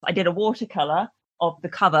I did a watercolor of the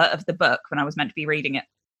cover of the book when I was meant to be reading it.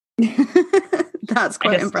 That's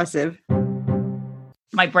quite impressive.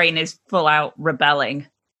 My brain is full out rebelling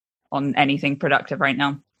on anything productive right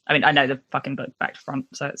now. I mean, I know the fucking book back to front,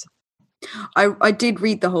 so it's... I did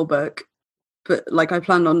read the whole book, but like I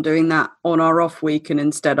planned on doing that on our off week, and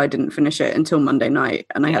instead I didn't finish it until Monday night,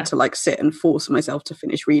 and I had to like sit and force myself to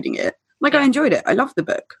finish reading it. Like I enjoyed it. I loved the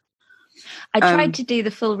book. I tried to do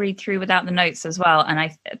the full read through without the notes as well, and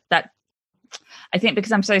I think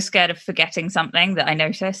because I'm so scared of forgetting something that I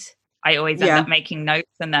notice, I always end up making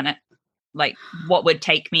notes, and then what would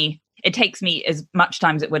take me, it takes me as much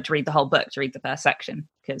time as it would to read the whole book to read the first section,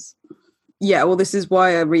 because well, this is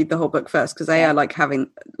why I read the whole book first, because I like having,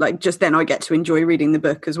 like, just then I get to enjoy reading the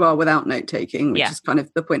book as well without note taking, which is kind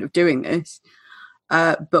of the point of doing this.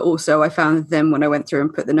 But also I found then when I went through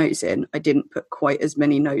and put the notes in, I didn't put quite as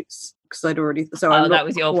many notes because I'd already... that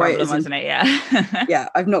was your problem, wasn't it? Yeah. Yeah,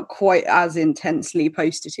 I've not quite as intensely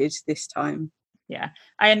post-ited this time. Yeah,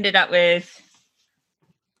 I ended up with...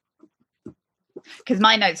 Because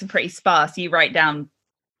my notes are pretty sparse. You write down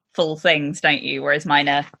full things, don't you? Whereas mine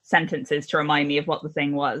are sentences to remind me of what the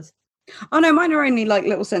thing was. Oh no, mine are only like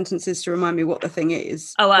little sentences to remind me what the thing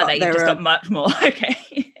is. Oh, are they? You've just got much more.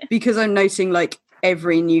 Okay. Because I'm noting like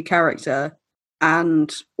every new character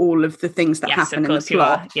and all of the things that happen in the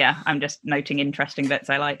plot. Yeah, I'm just noting interesting bits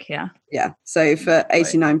I like. Yeah. So for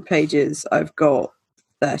 89 pages, I've got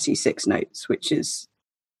 36 notes, which is...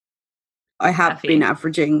 I have been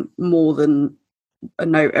averaging more than a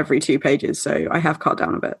note every 2 pages, so I have cut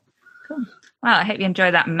down a bit. Cool. Well, I hope you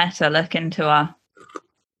enjoy that meta look into our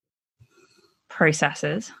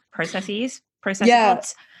processes. Yeah,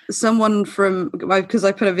 someone from... Because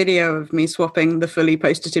I put a video of me swapping the fully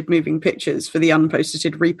post-ited moving pictures for the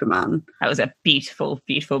unpost-ited Reaper Man. That was a beautiful,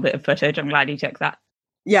 beautiful bit of footage. I'm glad you took that.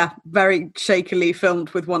 Yeah, very shakily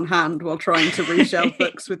filmed with one hand while trying to reshelve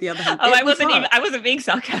books with the other hand. I wasn't being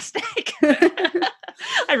sarcastic.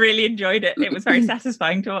 I really enjoyed it. It was very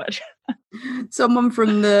satisfying to watch. Someone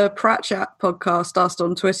from the Pratt Chat podcast asked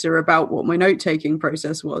on Twitter about what my note-taking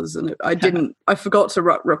process was, and I forgot to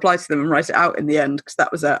reply to them and write it out in the end, because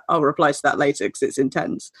that was I'll reply to that later because it's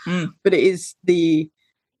intense. But it is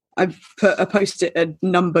I've put a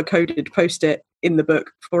number-coded post-it in the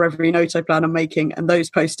book for every note I plan on making, and those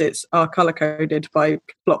post-its are colour-coded by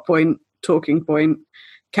plot point, talking point,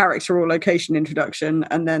 character or location introduction,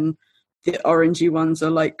 and then the orangey ones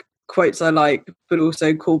are like quotes I like, but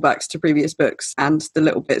also callbacks to previous books and the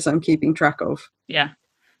little bits I'm keeping track of. Yeah,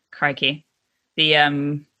 crikey.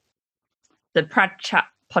 The Pratt Chat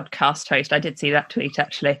podcast host, I did see that tweet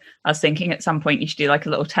actually. I was thinking at some point you should do like a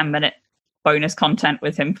little 10-minute bonus content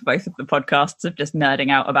with him for both of the podcasts of just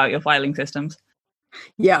nerding out about your filing systems.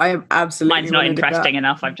 Yeah, I am absolutely... Mine's not interesting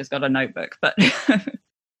enough. I've just got a notebook, but...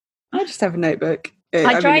 I just have a notebook.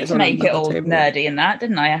 I tried to make it all nerdy in that,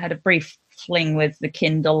 didn't I? I had a brief fling with the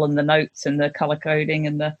Kindle and the notes and the colour coding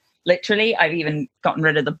and the... Literally, I've even gotten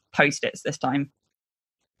rid of the post-its this time.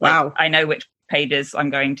 Wow. Like, I know which pages I'm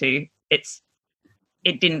going to. It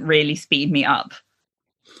didn't really speed me up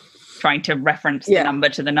trying to reference the number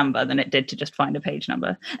to the number than it did to just find a page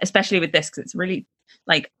number, especially with this, because it's really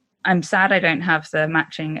like, I'm sad I don't have the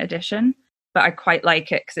matching edition, but I quite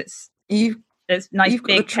like it because there's nice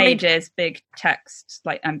big pages, big text.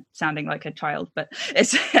 Like, I'm sounding like a child, but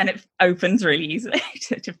and it opens really easily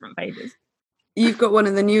to different pages. You've got one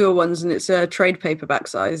of the newer ones, and it's a trade paperbacks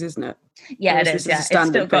size, isn't it? Yeah, it is. Yeah, it's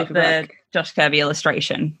still got the Josh Kirby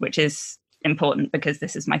illustration, which is important because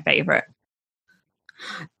this is my favourite.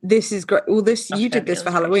 This is great. Well, you did this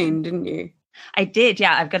for Halloween, didn't you? I did,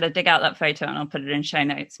 yeah. I've got to dig out that photo and I'll put it in show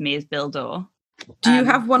notes. Me as Bill Dorr. Do you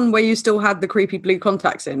have one where you still had the creepy blue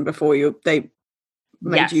contacts in before they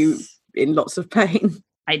made you in lots of pain?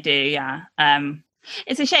 I do, yeah.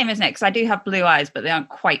 It's a shame, isn't it? Because I do have blue eyes, but they aren't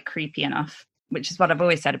quite creepy enough, which is what I've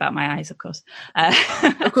always said about my eyes, of course.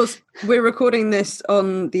 Of course, we're recording this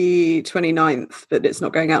on the 29th, but it's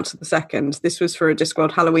not going out to the 2nd. This was for a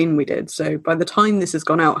Discworld Halloween we did. So by the time this has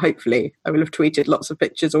gone out, hopefully, I will have tweeted lots of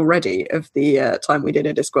pictures already of the time we did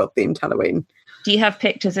a Discworld-themed Halloween. Do you have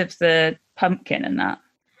pictures of the pumpkin and that?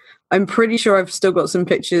 I'm pretty sure I've still got some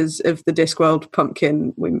pictures of the Discworld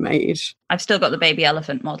pumpkin we made. I've still got the baby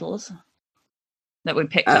elephant models that we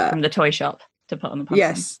picked up from the toy shop to put on the pumpkin.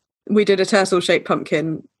 Yes. We did a turtle-shaped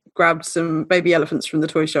pumpkin, grabbed some baby elephants from the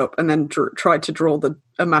toy shop, and then tried to draw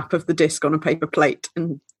a map of the disc on a paper plate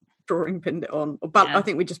and drawing pinned it on. I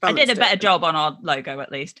think we just balanced it. I did a better job on our logo,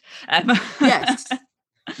 at least. Yes.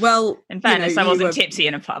 Well, in fairness, I wasn't tipsy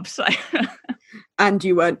in a pub, so... And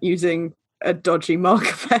you weren't using a dodgy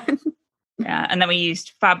marker pen. Yeah, and then we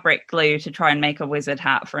used fabric glue to try and make a wizard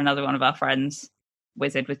hat for another one of our friends.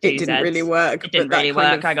 Wizard with 2 It didn't Zs. really work. It didn't really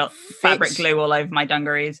work. I got fabric glue all over my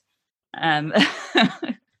dungarees.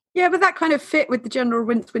 Yeah, but that kind of fit with the general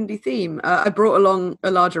Windy theme. I brought along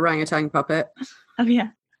a large orangutan puppet. Oh, yeah.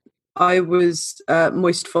 I was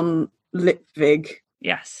Moist von Lipwig.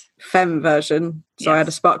 Yes. Femme version. So I had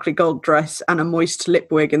a sparkly gold dress and a moist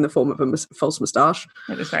lip wig in the form of a false moustache.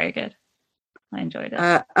 It was very good. I enjoyed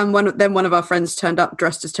it. And one of our friends turned up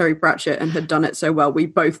dressed as Terry Pratchett and had done it so well. We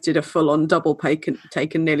both did a full-on double take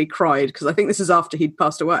and nearly cried, because I think this is after he'd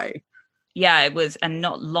passed away. Yeah, it was, and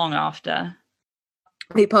not long after.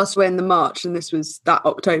 He passed away in the March, and this was that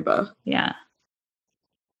October. Yeah.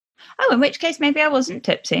 Oh, in which case maybe I wasn't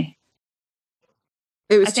tipsy.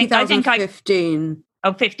 It was 2015.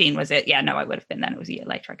 Oh, 15 was it? Yeah, no, I would have been then. It was a year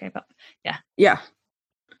later I gave up. Yeah. Yeah.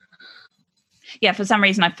 Yeah, for some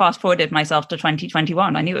reason I fast-forwarded myself to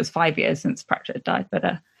 2021. I knew it was 5 years since Pratchett had died, but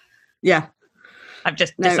yeah. I've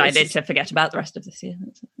just decided to forget about the rest of this year.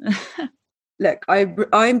 Look,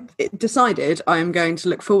 I'm decided I am going to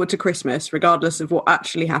look forward to Christmas, regardless of what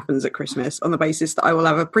actually happens at Christmas, on the basis that I will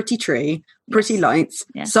have a pretty tree, pretty lights.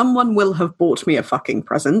 Yes. Someone will have bought me a fucking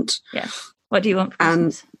present. Yes. What do you want for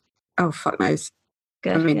Christmas? Oh, fuck knows.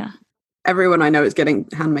 Good. I mean, everyone I know is getting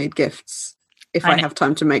handmade gifts if I have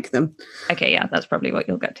time to make them. Okay, yeah, that's probably what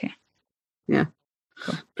you'll get to. Yeah.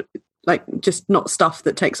 Cool. Like, just not stuff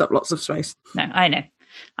that takes up lots of space. No, I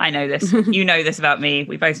know this. You know this about me.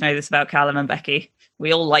 We both know this about Callum and Becky.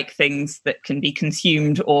 We all like things that can be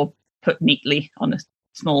consumed or put neatly on a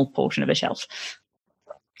small portion of a shelf.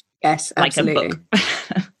 Yes, absolutely. Like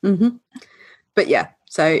a book. But yeah,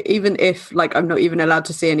 so even if I'm not even allowed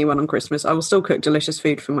to see anyone on Christmas, I will still cook delicious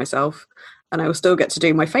food for myself, and I will still get to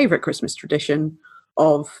do my favourite Christmas tradition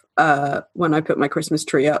of when I put my Christmas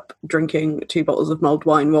tree up, drinking 2 bottles of mulled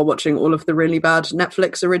wine while watching all of the really bad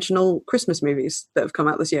Netflix original Christmas movies that have come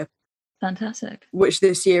out this year. Fantastic. Which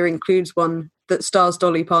this year includes one that stars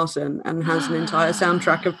Dolly Parton and has an entire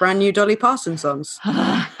soundtrack of brand new Dolly Parton songs.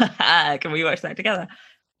 Can we watch that together?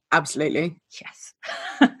 Absolutely. Yes.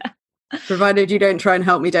 Provided you don't try and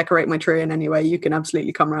help me decorate my tree in any way, you can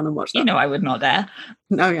absolutely come around and watch that. You know I would not dare.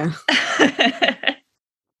 No, yeah.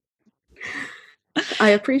 I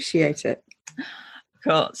appreciate it.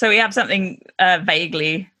 Cool. So we have something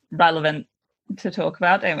vaguely relevant to talk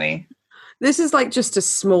about, don't we? This is just a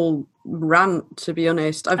small rant, to be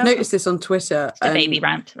honest. I've noticed this on Twitter. It's a baby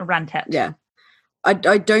rant, a rantette. Yeah. I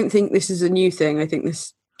don't think this is a new thing. I think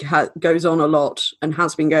this goes on a lot and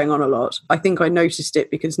has been going on a lot. I think I noticed it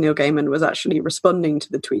because Neil Gaiman was actually responding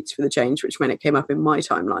to the tweets for the change, which meant it came up in my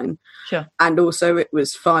timeline. Sure. And also it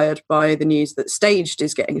was fired by the news that Staged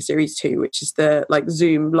is getting a series 2, which is the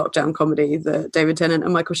Zoom lockdown comedy that David Tennant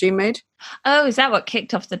and Michael Sheen made. Oh, is that what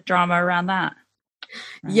kicked off the drama around that?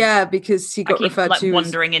 Right. Yeah, because he got referred to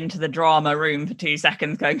wandering into the drama room for 2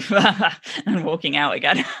 seconds, going and walking out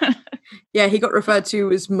again. Yeah, he got referred to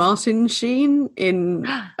as Martin Sheen in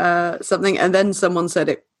something, and then someone said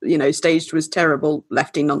it. Staged was terrible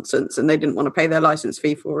lefty nonsense, and they didn't want to pay their license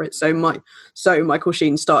fee for it. So Michael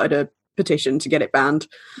Sheen started a petition to get it banned.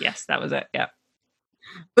 Yes, that was it. Yeah,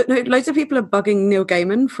 but no, loads of people are bugging Neil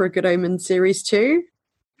Gaiman for a Good Omens series 2.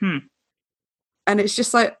 And it's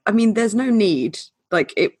just there's no need.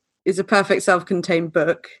 It is a perfect self-contained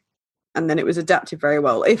book, and then it was adapted very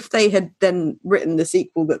well. If they had then written the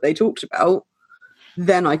sequel that they talked about,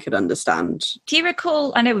 then I could understand. Do you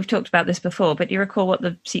recall, I know we've talked about this before, but do you recall what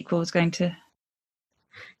the sequel was going to?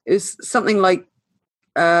 It was something like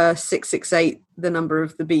 668, the number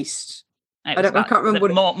of the beast. I can't remember.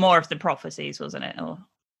 More of the prophecies, wasn't it? Or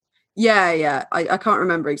Yeah. I can't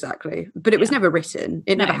remember exactly. But it was never written.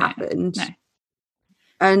 It never happened. No.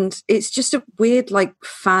 And it's just a weird,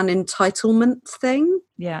 fan entitlement thing.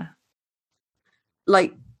 Yeah.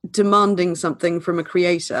 Demanding something from a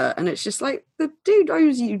creator. And it's just the dude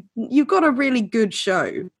owes you. You've got a really good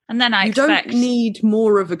show. And then you don't need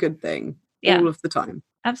more of a good thing all of the time.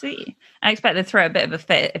 Absolutely. I expect to throw a bit of a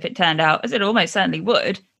fit if it turned out, as it almost certainly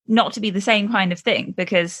would, not to be the same kind of thing,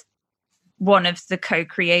 because one of the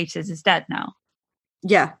co-creators is dead now.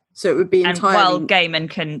 Yeah. So it would be entirely... And while Gaiman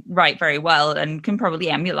can write very well and can probably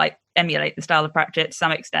emulate the style of Pratchett to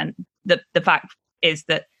some extent, the fact is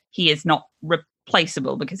that he is not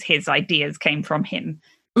replaceable because his ideas came from him.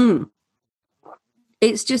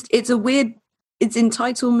 It's a weird... It's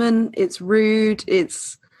entitlement, it's rude,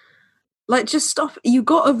 it's... just stop. You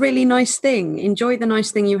got a really nice thing. Enjoy the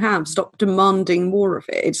nice thing you have. Stop demanding more of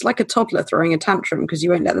it. It's like a toddler throwing a tantrum because you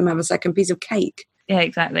won't let them have a second piece of cake. Yeah,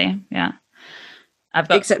 exactly. Yeah. I've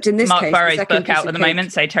got Except in this Mark case, Burroughs' book out at the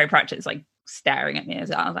moment, so Terry Pratchett's staring at me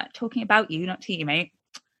as I was like, talking about you, not to you, mate.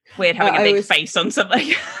 Weird having a big face on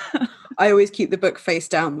something. I always keep the book face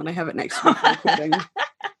down when I have it next to me for recording,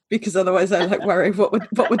 because otherwise I like worry what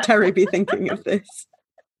would Terry be thinking of this.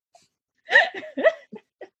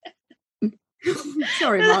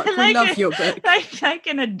 Sorry, Mark. We love your book. Like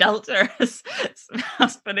an adulteress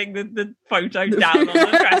putting the photo down on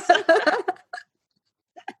the dresser.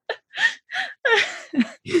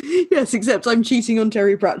 Yes, except I'm cheating on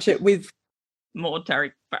Terry Pratchett with more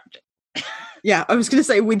Terry Pratchett. Yeah, I was going to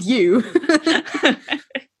say with you.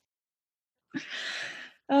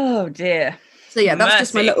 Oh dear. So yeah, that's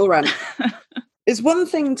just my little rant. It's one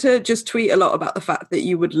thing to just tweet a lot about the fact that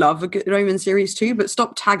you would love a Good Omens series 2, but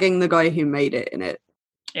stop tagging the guy who made it in it.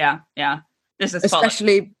 Yeah. This is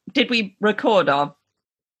especially. Did we record our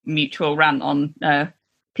mutual rant on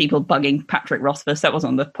people bugging Patrick Rothfuss? That was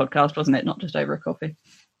on the podcast, wasn't it? Not just over a coffee.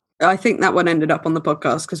 I think that one ended up on the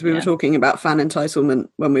podcast because we were talking about fan entitlement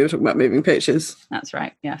when we were talking about moving pictures. That's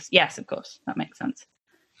right. Yes, of course. That makes sense.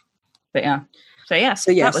 But yeah. So yes,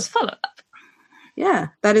 that was follow-up. Yeah,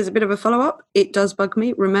 that is a bit of a follow-up. It does bug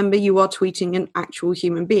me. Remember, you are tweeting an actual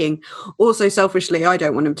human being. Also, selfishly, I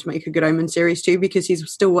don't want him to make a Good Omen series 2 because he's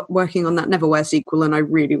still working on that Neverwhere sequel and I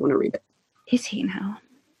really want to read it. Is he now?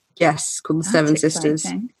 Yes, called The Seven Sisters.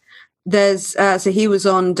 There's so he was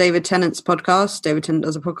on David Tennant's podcast. David Tennant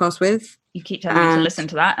does a podcast with. You keep telling me to listen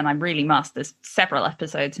to that, and I really must. There's several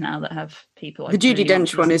episodes now that have people. The Judi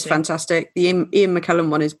Dench one is fantastic. The Ian McKellen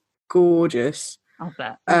one is gorgeous. I'll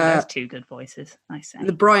bet. There's two good voices, I say.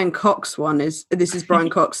 The Brian Cox one is Brian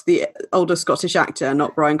Cox, the older Scottish actor,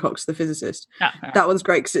 not Brian Cox, the physicist. Oh, right. That one's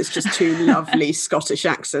great because it's just two lovely Scottish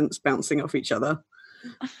accents bouncing off each other.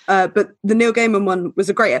 But the Neil Gaiman one was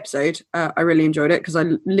a great episode. I really enjoyed it because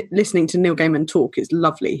listening to Neil Gaiman talk is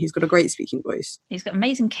lovely. He's got a great speaking voice. He's got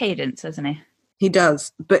amazing cadence, hasn't he? He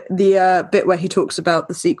does. But the bit where he talks about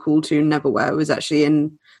the sequel to Neverwhere was actually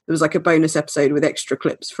there was like a bonus episode with extra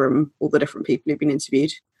clips from all the different people who've been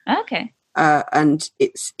interviewed. Okay. And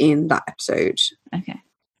it's in that episode. Okay.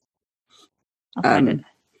 I'll find it.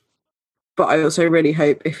 But I also really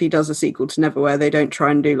hope if he does a sequel to Neverwhere, they don't try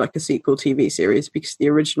and do like a sequel TV series because the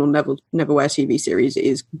original Neverwhere TV series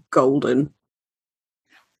is golden.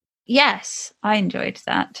 Yes, I enjoyed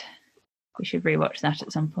that. We should rewatch that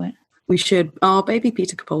at some point. We should. Oh, baby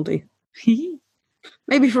Peter Capaldi.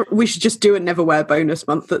 Maybe we should just do a Neverwhere bonus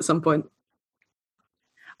month at some point.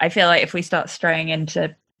 I feel like if we start straying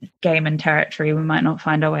into Gaiman territory, we might not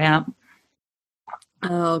find our way out.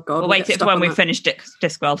 Oh, God. We'll wait it when we finish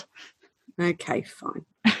Discworld. Okay, fine.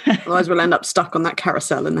 Otherwise, we'll end up stuck on that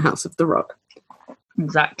carousel in the House of the Rock.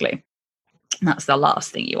 Exactly. That's the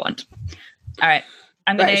last thing you want. All right.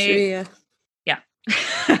 I'm going to... Yeah.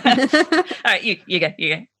 All right, you go.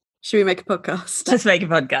 Should we make a podcast? Let's make a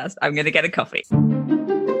podcast. I'm going to get a coffee.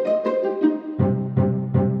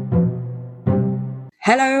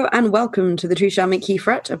 Hello and welcome to The Two Shall Meet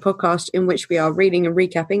Keyfret, a podcast in which we are reading and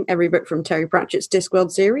recapping every book from Terry Pratchett's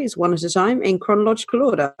Discworld series, one at a time, in chronological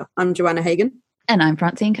order. I'm Joanna Hagan. And I'm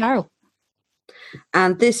Francine Carroll.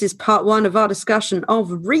 And this is part 1 of our discussion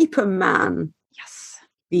of Reaper Man. Yes.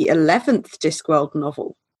 The 11th Discworld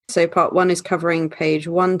novel. So part 1 is covering page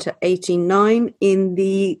 1 to 89 in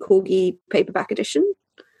the Corgi paperback edition.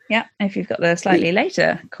 Yeah, if you've got the slightly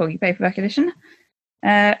later Corgi paperback edition.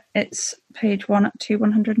 It's page 1 up to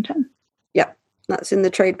 110. Yeah, that's in the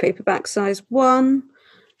trade paperback size 1.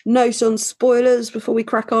 Note on spoilers before we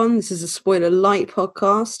crack on. This is a spoiler light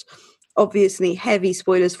podcast. Obviously, heavy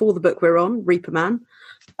spoilers for the book we're on, Reaper Man.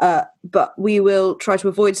 But we will try to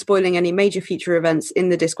avoid spoiling any major future events in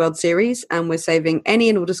the Discworld series, and we're saving any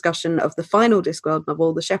and all discussion of the final Discworld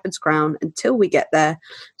novel, The Shepherd's Crown, until we get there,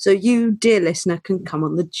 so you, dear listener, can come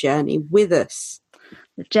on the journey with us.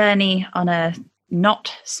 The journey on a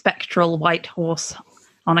not spectral white horse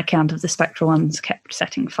on account of the spectral ones kept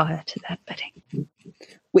setting fire to their bedding.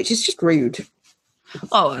 Which is just rude.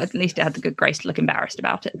 Oh, at least it had the good grace to look embarrassed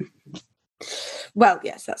about it. Well,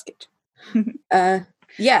 yes, that's good.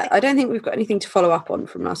 Yeah, I don't think we've got anything to follow up on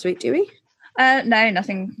from last week, do we? No,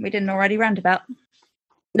 nothing we didn't already rant about.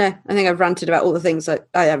 No, I think I've ranted about all the things I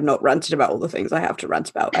have not ranted about all the things I have to rant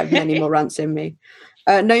about. I have many more rants in me.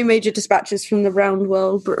 No major dispatches from the round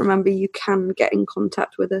world, but remember, you can get in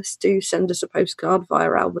contact with us. Do send us a postcard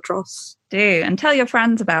via Albatross. Do, and tell your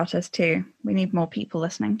friends about us too. We need more people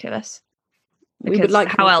listening to us. Because we would like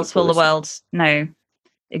how else will the world know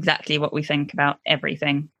exactly what we think about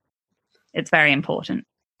everything? It's very important.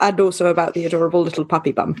 And also about the adorable little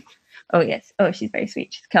puppy bum. Oh, yes. Oh, she's very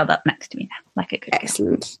sweet. She's curled up next to me now, like a good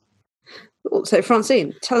Excellent. Girl. So,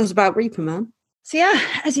 Francine, tell us about Reaper Man. So yeah,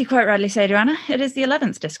 as you quite rightly say, Joanna, it is the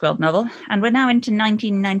 11th Discworld novel, and we're now into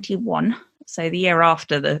 1991, so the year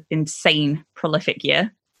after the insane, prolific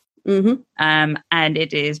year. Mm-hmm. And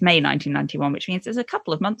it is May 1991, which means there's a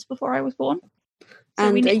couple of months before I was born. So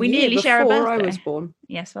And we nearly share a birthday. I was born.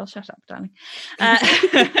 Yes, well, shut up, darling.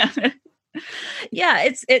 Yeah,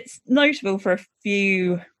 it's notable for a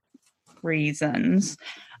few reasons.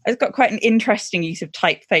 It's got quite an interesting use of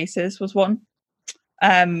typefaces, was one.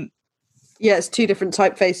 Yeah, it's two different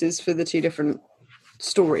typefaces for the two different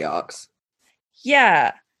story arcs.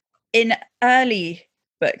 Yeah. In early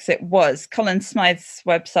books, it was. Colin Smythe's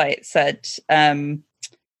website said,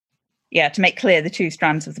 to make clear the two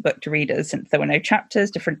strands of the book to readers, since there were no chapters,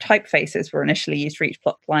 different typefaces were initially used for each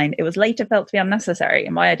plot line. It was later felt to be unnecessary,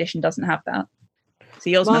 and my edition doesn't have that. So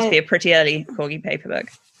yours must be a pretty early Corgi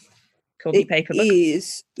paperback. It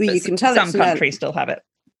is. Well, you can tell some countries still have it.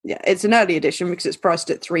 Yeah, it's an early edition because it's priced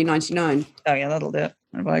at $3.99. Oh yeah, that'll do it.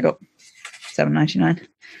 What have I got? $7.99.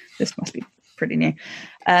 This must be pretty new.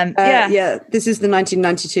 Yeah, this is the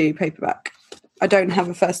 1992 paperback. I don't have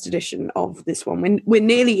a first edition of this one. We're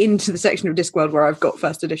nearly into the section of Discworld where I've got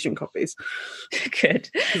first edition copies. Good,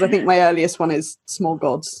 because I think my earliest one is Small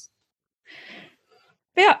Gods.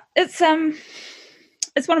 But yeah, it's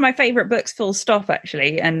one of my favourite books, full stop,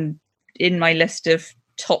 actually, and in my list of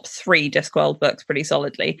top 3 Discworld books pretty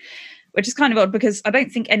solidly, which is kind of odd because I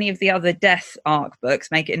don't think any of the other Death arc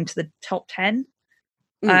books make it into the top 10.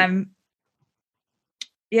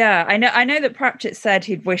 Yeah, I know that Pratchett said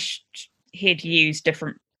he'd wished he'd used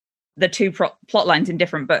the two plot lines in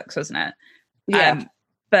different books, wasn't it? Yeah.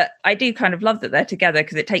 But I do kind of love that they're together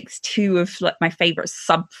because it takes two of like my favorite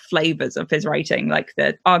sub flavors of his writing, like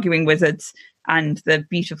the arguing wizards and the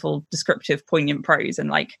beautiful, descriptive, poignant prose, and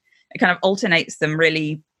like it kind of alternates them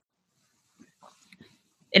really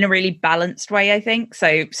in a really balanced way, I think.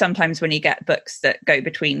 So sometimes when you get books that go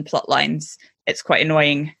between plot lines, it's quite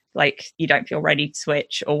annoying. Like you don't feel ready to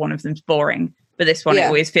switch, or one of them's boring. But this one, It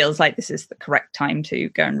always feels like this is the correct time to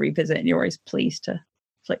go and revisit, and you're always pleased to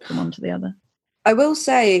flick from one to the other. I will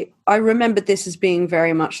say, I remembered this as being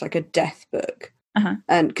very much like a Death book.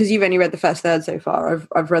 And because you've only read the first third so far,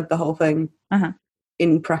 I've read the whole thing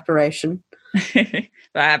in preparation. But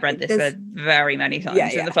I have read this very many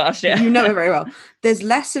times in the past year. You know it very well. There's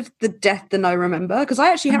less of the Death than I remember, because I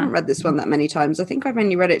actually haven't read this one that many times. I think I've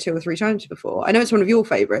only read it 2 or 3 times before. I know it's one of your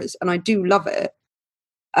favourites, and I do love it.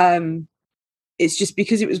 It's just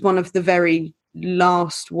because it was one of the very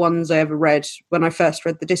last ones I ever read when I first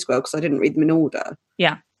read the Discworld, because I didn't read them in order.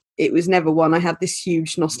 Yeah. It was never one I had this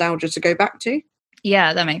huge nostalgia to go back to.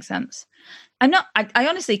 Yeah, that makes sense. I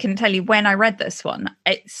honestly can tell you when I read this one.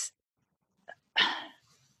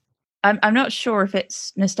 I'm not sure if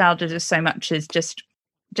it's nostalgia just so much as just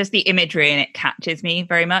the imagery, and it catches me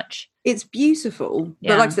very much. It's beautiful,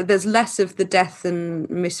 but like I said, there's less of the Death and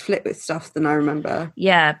Miss Flitwick stuff than I remember.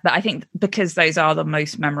 Yeah, but I think because those are the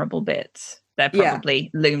most memorable bits, they're probably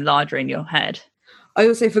loom larger in your head. I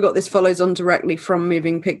also forgot this follows on directly from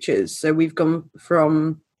Moving Pictures. So we've gone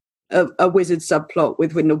from a wizard subplot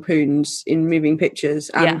with Windlepoons in Moving Pictures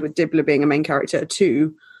and with Dibbler being a main character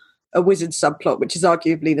to a wizard subplot, which is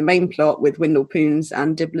arguably the main plot with Windlepoons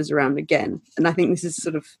and Dibblers around again. And I think this is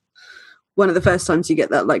sort of one of the first times you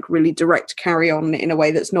get that like really direct carry on in a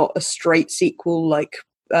way that's not a straight sequel like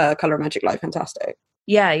Colour of Magic Light Fantastic.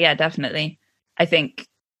 Yeah, definitely. I think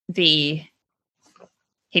he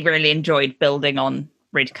really enjoyed building on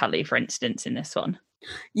Rid Cully, for instance, in this one.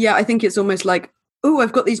 Yeah, I think it's almost like, oh,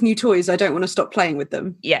 I've got these new toys, I don't want to stop playing with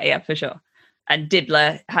them. Yeah, for sure. And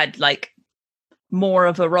Dibbler had like more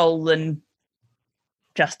of a role than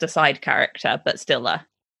just a side character, but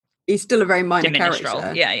he's still a very minor character.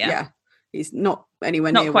 Role. Yeah. He's not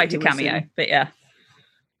anywhere near not quite a cameo, but yeah.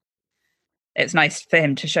 It's nice for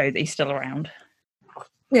him to show that he's still around.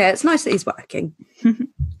 Yeah, it's nice that he's working.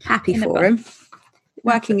 Happy for him.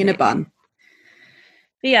 Working in a bun.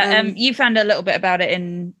 But yeah, you found a little bit about it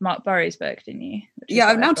in Mark Burry's book, didn't you? Yeah,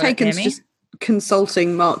 I've now taken just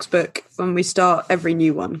consulting Mark's book when we start every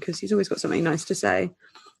new one, because he's always got something nice to say.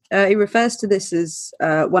 He refers to this as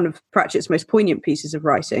one of Pratchett's most poignant pieces of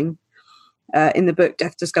writing. In the book,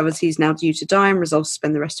 Death discovers he's now due to die and resolves to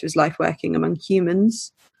spend the rest of his life working among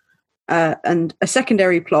humans. And a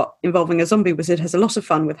secondary plot involving a zombie wizard has a lot of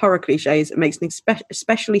fun with horror cliches and makes an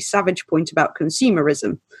especially savage point about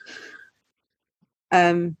consumerism.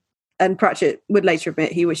 And Pratchett would later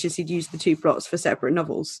admit he wishes he'd used the 2 plots for separate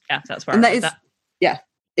novels. Yeah, that's where it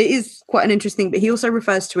is quite an interesting, but he also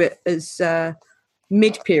refers to it as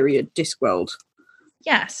mid-period Discworld.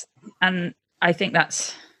 Yes, and I think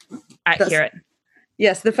that's accurate.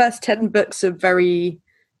 Yes, the first 10 books are very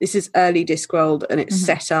this is early Discworld, and it's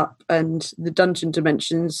set up, and the dungeon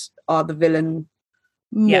dimensions are the villain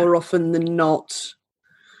more often than not.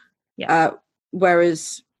 Yeah.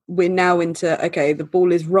 Whereas we're now into, okay, the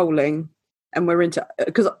ball is rolling, and we're into,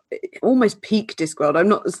 because almost peak Discworld. I'm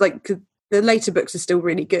not, it's like, the later books are still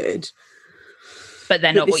really good. But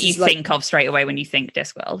they're not what you think of straight away when you think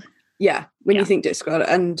Discworld. Yeah, when you think Discworld.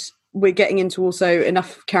 And we're getting into also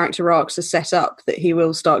enough character arcs are set up that he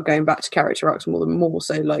will start going back to character arcs more and more.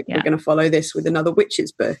 So, like, we're going to follow this with another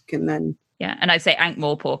Witches book, and then... Yeah, and I'd say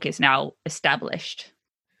Ankh-Morpork is now established.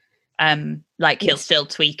 He'll still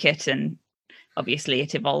tweak it, and obviously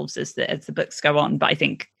it evolves as the books go on. But I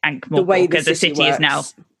think Ankh-Morpork as a city is now...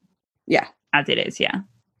 Yeah. As it is, yeah.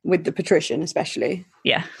 With the patrician, especially.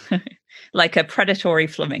 Yeah. Like a predatory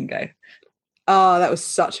flamingo. Oh, that was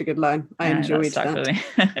such a good line. I enjoyed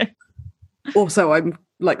that. Also, I'm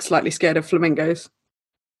like slightly scared of flamingos.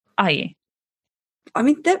 Are you? I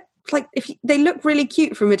mean, they're like, they look really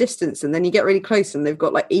cute from a distance, and then you get really close and they've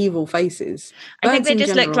got like evil faces. I think they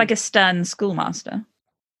just look like a stern schoolmaster.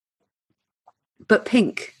 But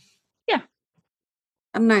pink. Yeah.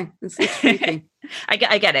 I don't know. It's freaky. I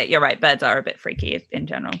get it. You're right. Birds are a bit freaky in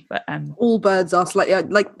general, but all birds are slightly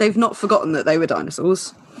like, they've not forgotten that they were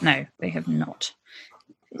dinosaurs. No, they have not.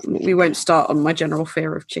 We won't start on my general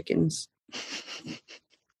fear of chickens.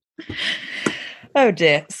 Oh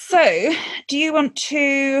dear. So, do you want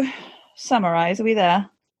to summarize? Are we there?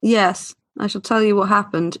 Yes, I shall tell you what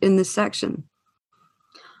happened in this section.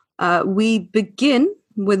 We begin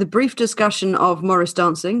with a brief discussion of Morris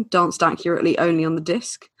dancing, danced accurately only on the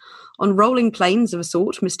disc. On rolling planes of a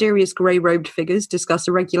sort, mysterious grey-robed figures discuss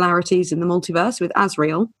irregularities in the multiverse with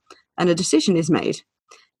Azrael, and a decision is made.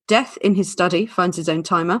 Death, in his study, finds his own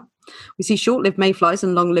timer. We see short-lived mayflies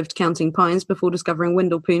and long-lived counting pines before discovering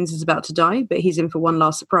Windlepoons is about to die, but he's in for one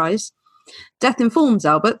last surprise. Death informs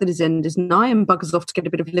Albert that his end is nigh and buggers off to get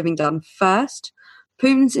a bit of living done first.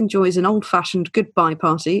 Poons enjoys an old-fashioned goodbye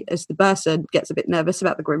party as the Bursar gets a bit nervous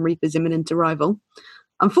about the Grim Reaper's imminent arrival.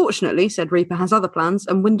 Unfortunately, said Reaper has other plans,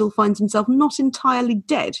 and Windle finds himself not entirely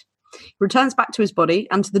dead. He returns back to his body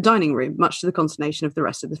and to the dining room, much to the consternation of the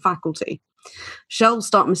rest of the faculty. Shelves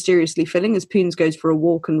start mysteriously filling as Poons goes for a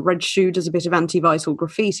walk and Red Shoe does a bit of anti-vital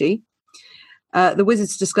graffiti. The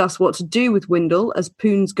wizards discuss what to do with Windle as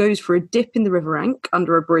Poons goes for a dip in the River Ankh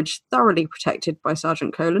under a bridge thoroughly protected by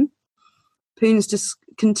Sergeant Colin. Poons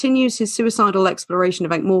continues his suicidal exploration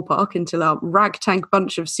of Ankh-Morpork until a ragtag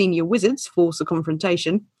bunch of senior wizards force a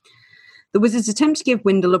confrontation. The wizards attempt to give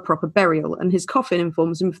Windle a proper burial, and his coffin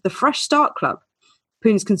informs him of the Fresh Start Club.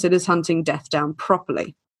 Poons considers hunting Death down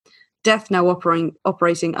properly. Death, now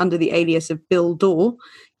operating under the alias of Bill Dorr,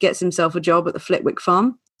 gets himself a job at the Flitwick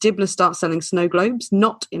farm. Dibbler starts selling snow globes,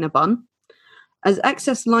 not in a bun. As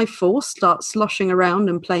excess life force starts sloshing around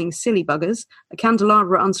and playing silly buggers, a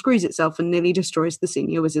candelabra unscrews itself and nearly destroys the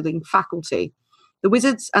senior wizarding faculty. The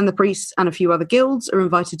wizards and the priests and a few other guilds are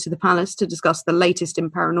invited to the palace to discuss the latest in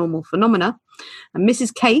paranormal phenomena, and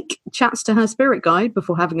Mrs. Cake chats to her spirit guide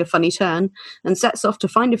before having a funny turn and sets off to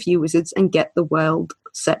find a few wizards and get the world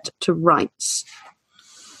set to rights.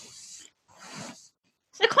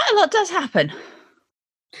 So quite a lot does happen.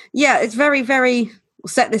 Yeah, it's very, very... We'll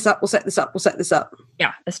set this up, we'll set this up, we'll set this up.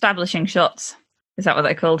 Yeah, establishing shots. Is that what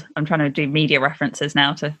they're called? I'm trying to do media references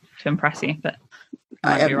now to impress you, but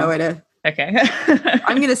I have no idea. Okay.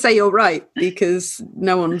 I'm going to say you're right because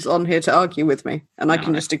no one's on here to argue with me, and I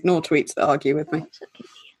can just ignore tweets that argue with me.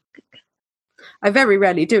 I very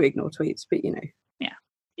rarely do ignore tweets, but you know. Yeah.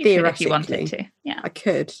 Theoretically, if you wanted to. Yeah. I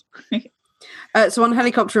could. So on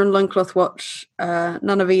Helicopter and Lungcloth Watch,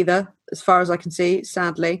 none of either, as far as I can see,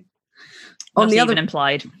 sadly. On the other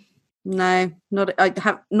implied. No,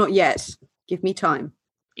 not yet. Give me time.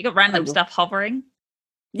 You got random stuff hovering.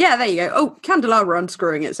 Yeah, there you go. Oh, candelabra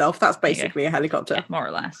unscrewing itself. That's basically a helicopter. Yeah, more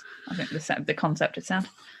or less. I think the concept is sound.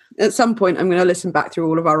 At some point, I'm going to listen back through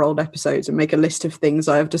all of our old episodes and make a list of things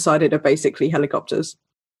I have decided are basically helicopters.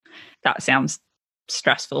 That sounds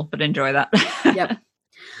stressful, but enjoy that. Yep.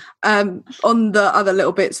 On the other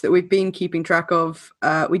little bits that we've been keeping track of,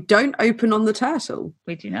 we don't open on the turtle.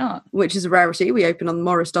 We do not. Which is a rarity. We open on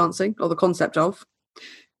Morris dancing, or the concept of.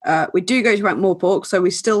 We do go to Ankh-Morpork, so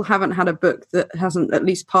we still haven't had a book that hasn't at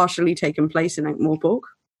least partially taken place in Ankh-Morpork.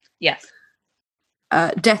 Yes.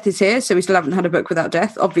 Death is here, so we still haven't had a book without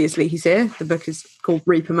Death. Obviously, he's here. The book is called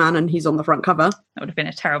Reaper Man, and he's on the front cover. That would have been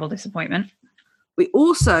a terrible disappointment. We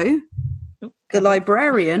also, the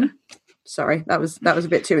librarian... Sorry, that was a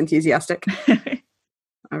bit too enthusiastic. I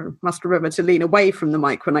must remember to lean away from the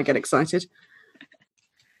mic when I get excited.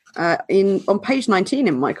 On page 19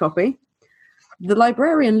 in my copy, The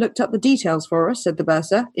librarian looked up the details for us, said the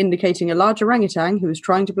bursar, indicating a large orangutan who was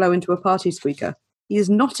trying to blow into a party squeaker. He is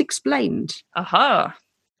not explained. Aha!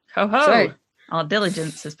 Ho ho! So, our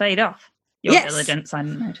diligence has paid off. Your yes. diligence, I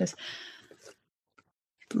notice.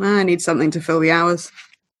 I need something to fill the hours.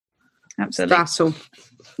 Absolutely. That's all.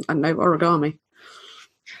 I know origami.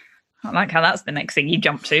 I like how that's the next thing you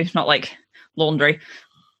jump to, not like laundry.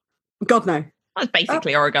 God, no. That's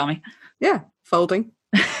basically origami. Yeah, folding.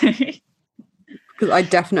 Because I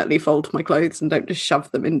definitely fold my clothes and don't just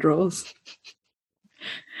shove them in drawers.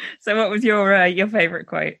 So what was your favourite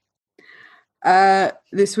quote?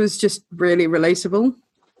 This was just really relatable.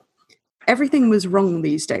 Everything was wrong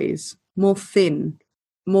these days. More thin,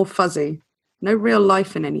 more fuzzy. No real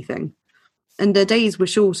life in anything. And their days were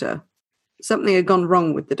shorter. Something had gone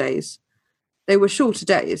wrong with the days. They were shorter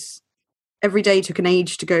days. Every day took an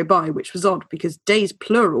age to go by, which was odd because days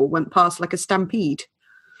plural went past like a stampede.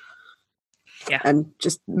 Yeah. And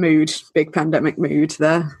just mood, big pandemic mood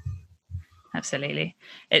there. Absolutely.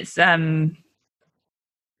 It's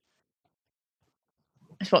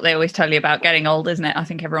what they always tell you about getting old, isn't it? I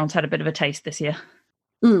think everyone's had a bit of a taste this year.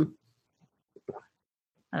 Mm.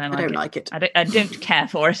 I don't like it. I don't care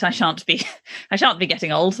for it. I shan't be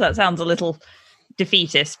getting old. That sounds a little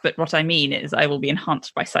defeatist, but what I mean is I will be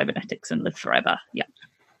enhanced by cybernetics and live forever. Yeah.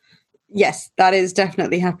 Yes, that is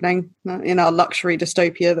definitely happening in our luxury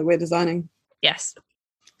dystopia that we're designing. Yes.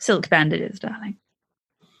 Silk bandages, darling.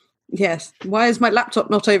 Yes. Why is my laptop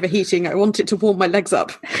not overheating? I want it to warm my legs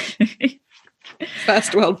up.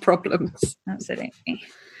 First world problems. Absolutely.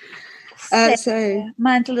 So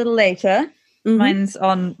mine's a little later. Mm-hmm. Mine's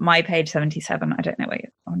on my page 77. I don't know where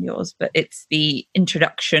you're on yours, but it's the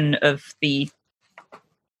introduction of the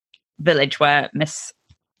village where Miss...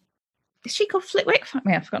 Is she called Flitwick? Fuck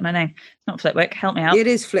me, I've forgotten her name. Not Flitwick. Help me out. It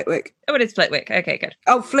is Flitwick. Oh, it is Flitwick. Okay, good.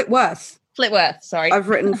 Oh, Flitworth. Flitworth, sorry. I've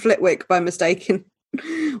written Flitwick by mistake. And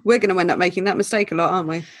we're going to end up making that mistake a lot, aren't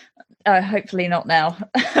we? Hopefully not now.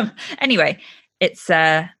 Anyway, it's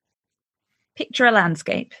picture a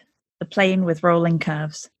landscape, the plain with rolling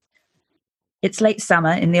curves. It's late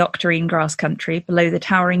summer in the octarine grass country below the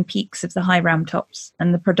towering peaks of the high ram tops,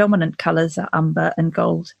 and the predominant colours are umber and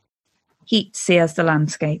gold. Heat sears the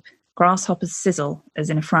landscape. Grasshoppers sizzle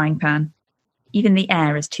as in a frying pan. Even the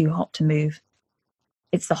air is too hot to move.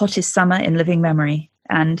 It's the hottest summer in living memory,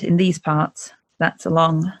 and in these parts, that's a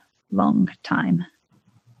long, long time.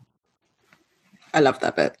 I love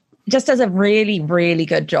that bit. Just does a really, really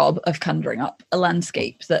good job of conjuring up a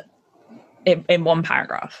landscape that in one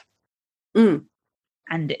paragraph. Mm.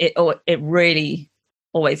 And it really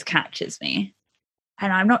always catches me.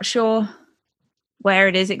 And I'm not sure where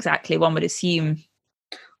it is exactly. One would assume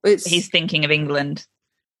he's thinking of England.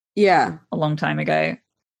 Yeah. A long time ago.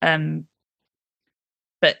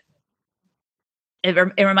 But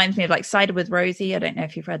it reminds me of like Cider with Rosie. I don't know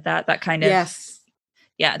if you've read that. That kind of... Yes.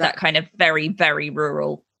 Yeah, that kind of very, very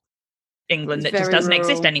rural England that just doesn't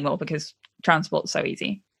exist anymore because transport's so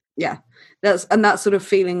easy. Yeah, that's that sort of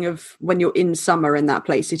feeling of when you're in summer in that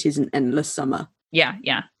place, it is an endless summer. Yeah.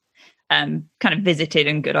 Kind of visited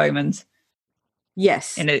in Good Omens.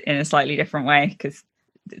 Yes, in a slightly different way because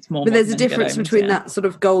it's more. But there's a difference between that sort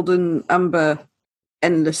of golden umber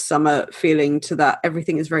endless summer feeling to that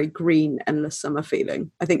everything is very green endless summer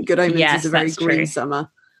feeling. I think Good Omens is a very green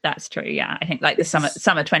summer. That's true. Yeah, I think like the summer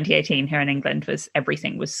 2018 here in England was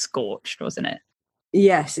everything was scorched, wasn't it?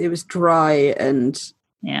 Yes, it was dry and.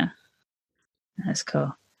 Yeah, that's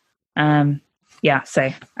cool. Yeah,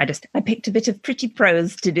 so I picked a bit of pretty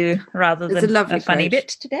prose to do rather than a funny bit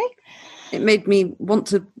today. It made me want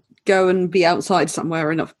to go and be outside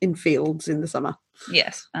somewhere in fields in the summer.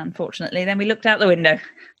 Yes, unfortunately. Then we looked out the window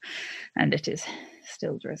and it is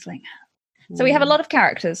still drizzling. So we have a lot of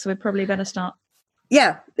characters, so we probably better start.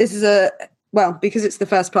 Yeah, this is because it's the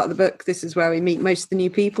first part of the book, this is where we meet most of the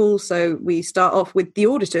new people. So we start off with the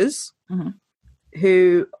auditors. Mm-hmm.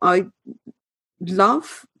 Who I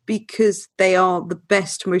love because they are the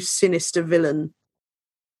best, most sinister villain.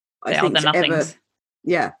 They are the nothings. Ever.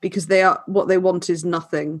 Yeah, because they are what they want is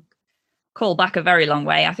nothing. Call back a very long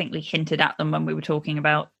way. I think we hinted at them when we were talking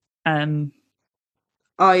about.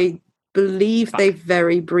 I believe they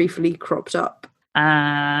very briefly cropped up.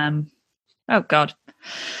 Oh God.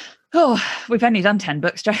 Oh, we've only done 10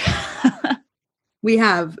 books, Joe. We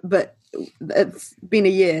have, but. It's been a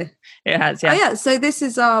year. It has, yeah. Oh, yeah, so this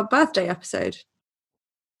is our birthday episode.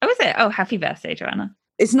 Oh, is it? Oh, happy birthday, Joanna.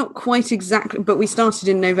 It's not quite exactly, but we started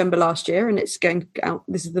in November last year and it's going out.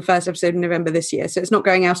 This is the first episode in November this year, so it's not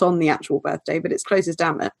going out on the actual birthday, but it's close as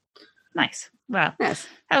damn it. Nice. Well, yes.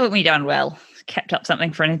 Haven't we done well? Kept up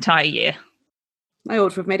something for an entire year. I ought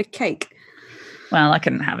to have made a cake. Well, I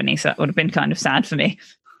couldn't have any, so that would have been kind of sad for me.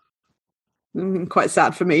 Quite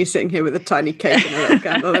sad for me sitting here with a tiny cake and a little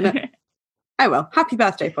candle in it. Oh well, happy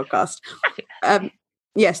birthday podcast.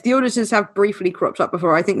 Yes, the auditors have briefly cropped up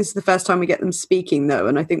before. I think this is the first time we get them speaking, though,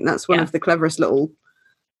 and I think that's one of the cleverest little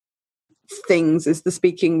things is the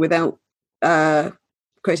speaking without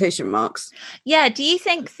quotation marks. Yeah, do you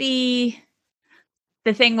think the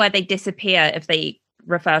thing where they disappear if they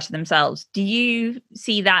refer to themselves, do you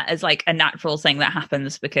see that as like a natural thing that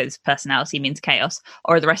happens because personality means chaos,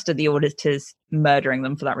 or are the rest of the auditors murdering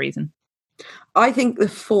them for that reason? I think the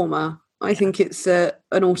former. I think it's an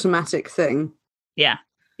automatic thing. Yeah,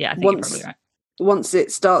 I think you're probably right. Once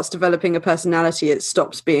it starts developing a personality, it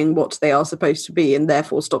stops being what they are supposed to be and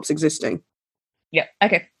therefore stops existing. Yeah,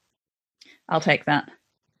 okay. I'll take that.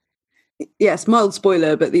 Yes, mild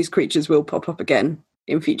spoiler, but these creatures will pop up again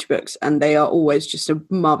in future books, and they are always just a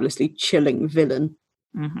marvellously chilling villain.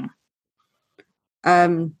 Mm-hmm.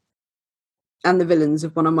 And the villains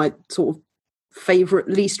of one of my sort of favourite,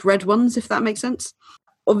 least read ones, if that makes sense.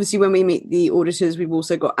 Obviously, when we meet the auditors, we've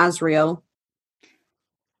also got Azrael.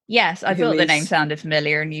 Yes, I thought the name sounded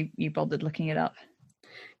familiar, and you bothered looking it up.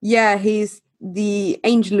 Yeah, he's the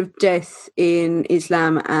angel of death in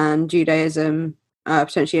Islam and Judaism,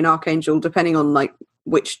 potentially an archangel, depending on like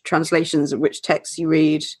which translations and which texts you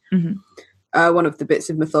read. Mm-hmm. One of the bits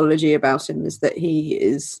of mythology about him is that he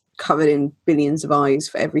is covered in billions of eyes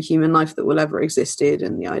for every human life that will ever existed,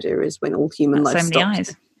 and the idea is when all human life stops. So many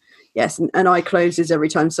eyes. Yes, an eye closes every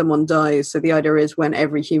time someone dies. So the idea is when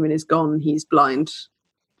every human is gone, he's blind.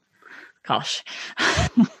 Gosh.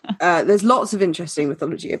 There's lots of interesting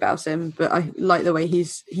mythology about him, but I like the way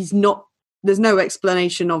he's not. There's no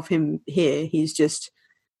explanation of him here. He's just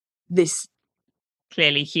this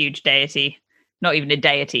clearly huge deity. Not even a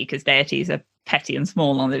deity, because deities are petty and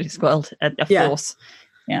small on the Discworld. A force.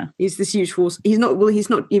 Yeah, he's this huge force. He's not. Well, he's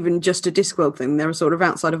not even just a Discworld thing. They're sort of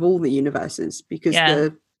outside of all the universes because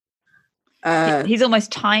he's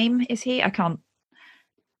almost time. Is he? I can't.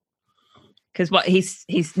 Because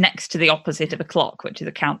he's next to the opposite of a clock, which is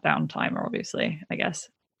a countdown timer, obviously, I guess.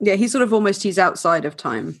 Yeah, he's sort of he's outside of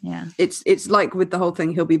time. Yeah. It's like with the whole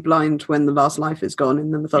thing, he'll be blind when the last life is gone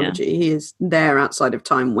in the mythology. Yeah. He is there outside of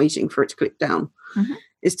time waiting for it to click down. Mm-hmm.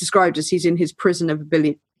 It's described as he's in his prison of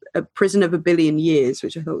a billion years,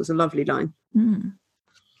 which I thought was a lovely line. Mm.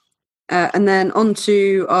 And then on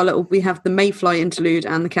to we have the Mayfly interlude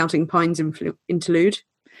and the Counting Pines interlude.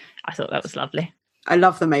 I thought that was lovely. I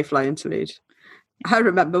love the Mayfly interlude. I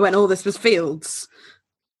remember when all this was fields.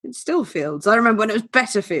 It's still fields. I remember when it was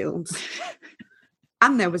better fields.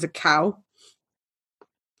 And there was a cow.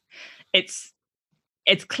 It's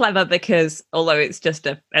clever because although it's just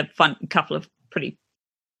a fun couple of pretty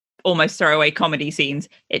almost throwaway comedy scenes,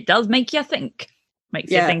 it does make you think.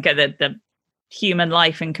 Makes you think of the human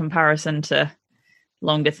life in comparison to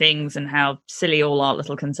longer things and how silly all our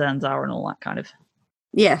little concerns are and all that kind of.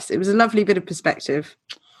 Yes, it was a lovely bit of perspective.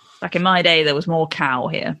 Back in my day, there was more cow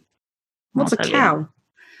here. What's a cow?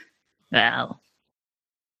 Well.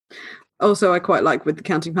 Also, I quite like with the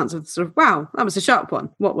Counting Pines of sort of, wow, that was a sharp one.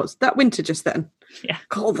 What was that winter just then? Yeah.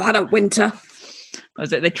 Call that a winter.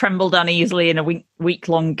 Was it they trembled uneasily in a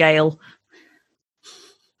week-long gale?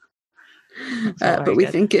 But we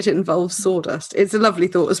think it involves sawdust. It's a lovely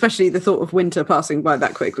thought, especially the thought of winter passing by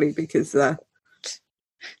that quickly because...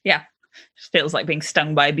 yeah. Feels like being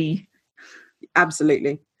stung by a bee.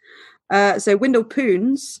 Absolutely. So Wendell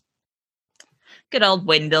Poons. Good old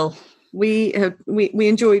Wendell. We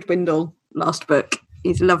enjoyed Wendell last book.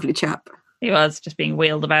 He's a lovely chap. He was just being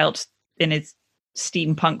wheeled about in his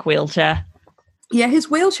steampunk wheelchair. Yeah, his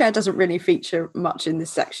wheelchair doesn't really feature much in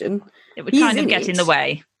this section. It would kind of get in the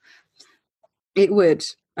way. It would.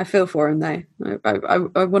 I feel for him though.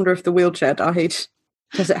 I wonder if the wheelchair died.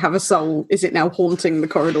 Does it have a soul? Is it now haunting the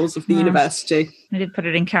corridors of the university? We did put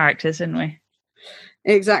it in characters, didn't we?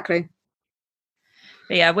 Exactly.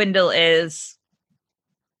 But yeah, Wendell is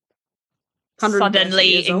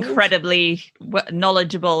suddenly incredibly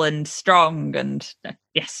knowledgeable and strong, and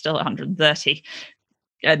yes, still 130.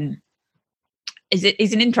 And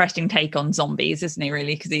he's an interesting take on zombies, isn't he?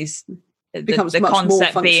 Really, because he's the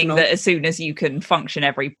concept being that as soon as you can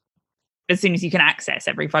access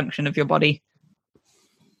every function of your body,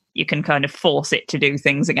 you can kind of force it to do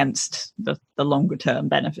things against the longer term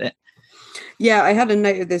benefit. Yeah, I had a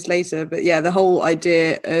note of this later, but yeah, the whole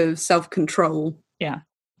idea of self-control. Yeah.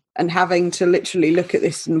 And having to literally look at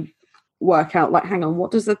this and work out, like, hang on,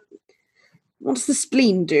 what does the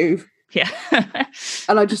spleen do? Yeah.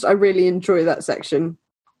 And I really enjoy that section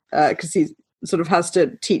because sort of has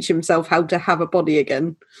to teach himself how to have a body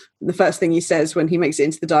again. And the first thing he says when he makes it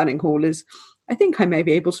into the dining hall is, I think I may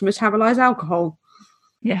be able to metabolize alcohol.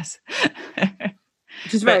 Yes.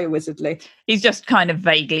 Which is very wizardly. He's just kind of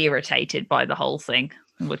vaguely irritated by the whole thing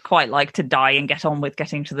and would quite like to die and get on with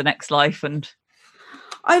getting to the next life. And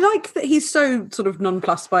I like that he's so sort of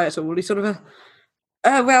nonplussed by it all. He's sort of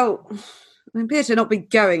well, I appear to not be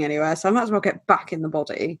going anywhere, so I might as well get back in the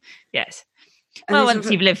body. Yes. And well, once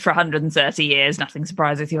you've lived for 130 years, nothing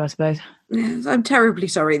surprises you, I suppose. Yes, I'm terribly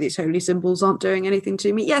sorry these holy symbols aren't doing anything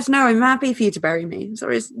to me. Yes, no, I'm happy for you to bury me.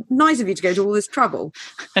 Sorry, it's nice of you to go to all this trouble.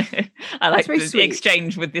 I like the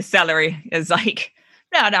exchange with the celery. It's like,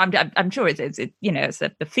 no, I'm sure it's it's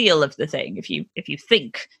the feel of the thing. If you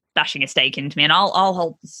think bashing a steak into me, and I'll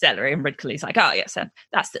hold the celery, and Ridcully's like, oh yes,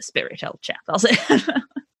 that's the spirit, old chap. I'll say.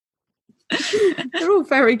 They're all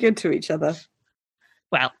very good to each other.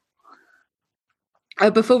 Well.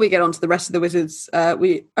 Before we get on to the rest of the wizards,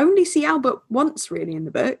 we only see Albert once, really, in the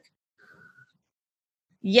book.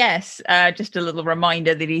 Yes, just a little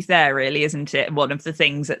reminder that he's there, really, isn't it? One of the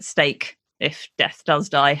things at stake if Death does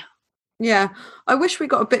die. Yeah, I wish we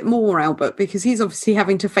got a bit more Albert, because he's obviously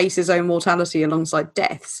having to face his own mortality alongside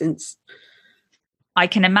Death, since... I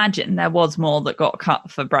can imagine there was more that got cut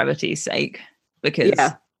for brevity's sake, because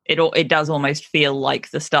it does almost feel like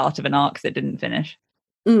the start of an arc that didn't finish.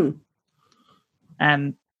 Mm.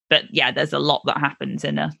 But yeah, there's a lot that happens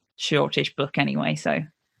in a shortish book anyway, so.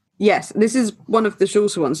 Yes, this is one of the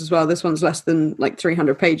shorter ones as well. This one's less than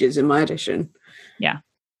 300 pages in my edition. Yeah.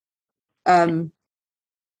 But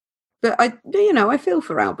I feel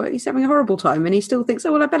for Albert. He's having a horrible time, and he still thinks,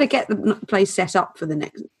 oh, well, I better get the place set up for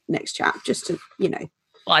the next chap, just to, Well,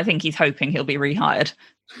 I think he's hoping he'll be rehired.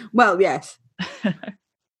 Well, yes.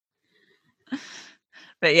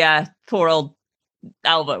 But yeah, poor old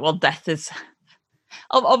Albert. Well, Death is...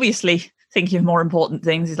 obviously thinking of more important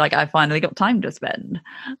things. He's like, I finally got time to spend.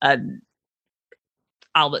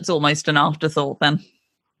 Albert's almost an afterthought then.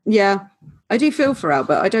 Yeah, I do feel for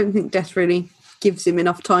Albert. I don't think Death really gives him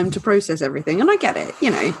enough time to process everything, and I get it,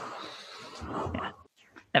 Yeah,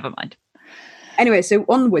 never mind. Anyway, so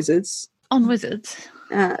on Wizards.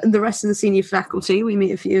 The rest of the senior faculty, we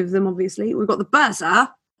meet a few of them, obviously. We've got the Bursar.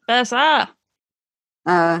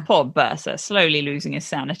 Poor Bursar, slowly losing his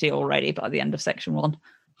sanity already by the end of section 1.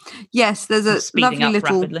 Yes, there's a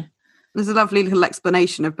lovely little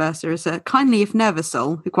explanation of Bursar as a kindly if nervous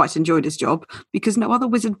soul who quite enjoyed his job because no other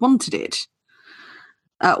wizard wanted it.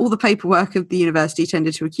 All the paperwork of the university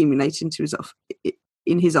tended to accumulate into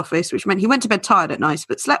in his office, which meant he went to bed tired at night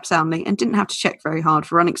but slept soundly and didn't have to check very hard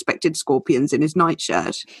for unexpected scorpions in his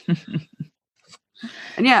nightshirt.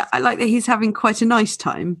 And yeah, I like that he's having quite a nice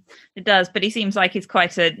time. It does, but he seems like he's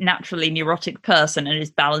quite a naturally neurotic person, and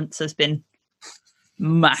his balance has been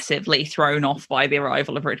massively thrown off by the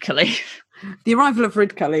arrival of Ridcully. The arrival of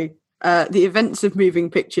Ridcully, the events of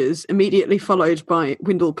moving pictures, immediately followed by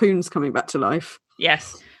Windle Poons coming back to life.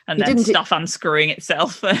 Yes, and then stuff unscrewing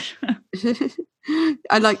itself.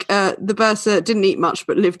 I like the Bursar didn't eat much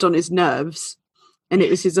but lived on his nerves. And it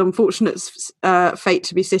was his unfortunate fate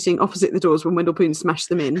to be sitting opposite the doors when Windle Poon smashed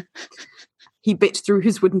them in. He bit through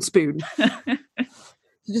his wooden spoon.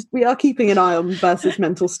 We are keeping an eye on Bursar's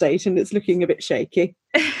mental state, and it's looking a bit shaky.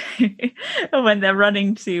 When they're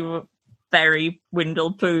running to bury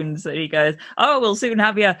Windle Poons, and he goes, "Oh, we'll soon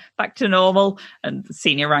have you back to normal." And the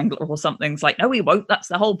senior wrangler or something's like, "No, we won't. That's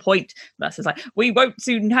the whole point." Bursar's like, "We won't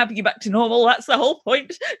soon have you back to normal. That's the whole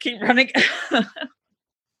point. Keep running."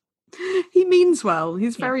 He means well.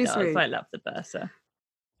 He's very sweet. I love the Bursar.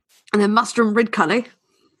 And then Mustrum Ridcully.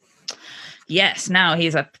 Yes, now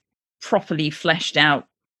he's a properly fleshed out,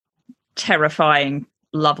 terrifying,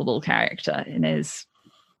 lovable character in his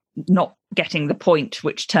not getting the point,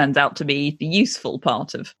 which turns out to be the useful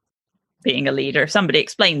part of being a leader. If somebody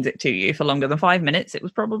explains it to you for longer than 5 minutes, it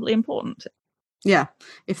was probably important. Yeah.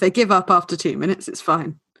 If they give up after 2 minutes, it's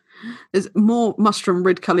fine. There's more Mustrum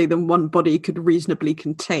Ridcully than one body could reasonably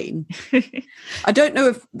contain. I don't know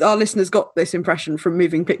if our listeners got this impression from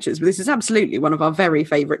Moving Pictures, but this is absolutely one of our very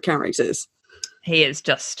favourite characters. He is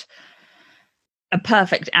just a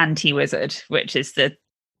perfect anti-wizard, which is the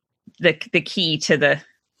key to the...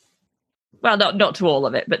 Well, not to all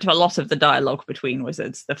of it, but to a lot of the dialogue between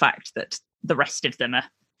wizards. The fact that the rest of them are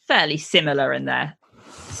fairly similar in their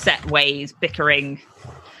set ways, bickering...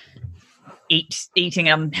 eating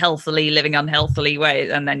unhealthily, living unhealthily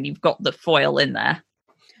ways, and then you've got the foil in there.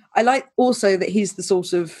 I like also that he is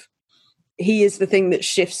the thing that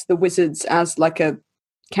shifts the wizards as like a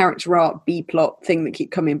character arc B-plot thing that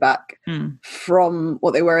keep coming back from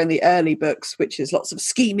what they were in the early books, which is lots of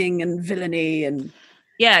scheming and villainy and...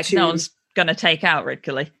 Yeah, no one's going to take out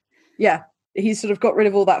Ridcully. Yeah, he's sort of got rid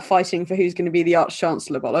of all that fighting for who's going to be the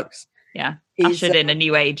Arch-Chancellor bollocks. Yeah, He's ushered in a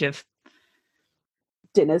new age of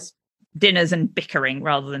dinners and bickering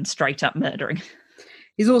rather than straight up murdering.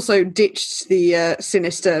 He's also ditched the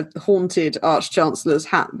sinister, haunted Arch-Chancellor's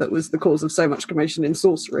hat that was the cause of so much commotion in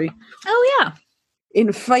sorcery. Oh, yeah.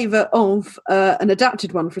 In favour of an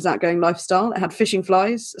adapted one for his outgoing lifestyle. It had fishing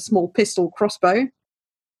flies, a small pistol crossbow,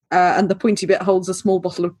 and the pointy bit holds a small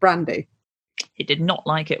bottle of brandy. He did not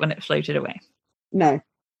like it when it floated away. No.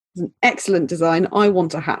 It's an excellent design. I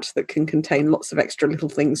want a hat that can contain lots of extra little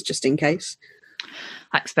things just in case.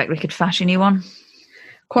 I expect we could fashion you one.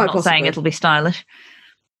 Quite I'm not possibly. saying it'll be stylish.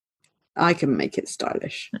 I can make it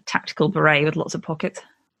stylish. A tactical beret with lots of pockets.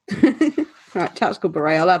 Right, tactical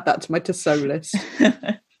beret. I'll add that to my to-sew list.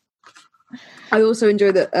 I also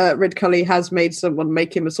enjoy that Ridcully has made someone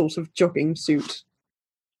make him a sort of jogging suit.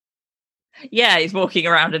 Yeah, he's walking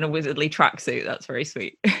around in a wizardly tracksuit. That's very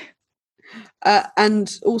sweet.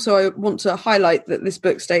 And also I want to highlight that this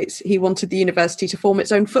book states he wanted the university to form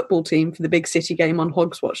its own football team for the big city game on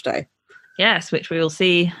Hogswatch Day. Yes, which we will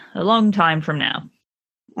see a long time from now.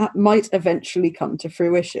 That might eventually come to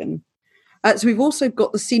fruition. So we've also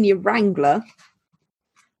got the Senior Wrangler.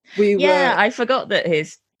 I forgot that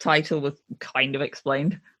his title was kind of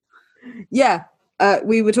explained. Yeah,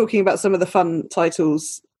 we were talking about some of the fun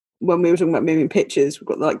titles when we were talking about moving pictures. We've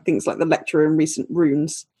got things like the Lecturer in Recent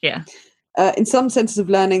Runes. Yeah. In some senses of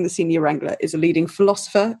learning, the Senior Wrangler is a leading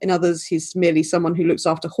philosopher. In others, he's merely someone who looks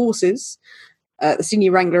after horses. The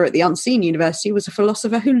Senior Wrangler at the Unseen University was a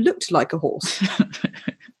philosopher who looked like a horse.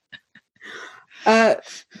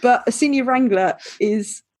 But a Senior Wrangler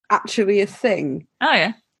is actually a thing. Oh,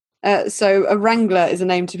 yeah. So a Wrangler is a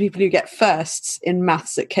name to people who get firsts in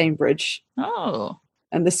maths at Cambridge. Oh.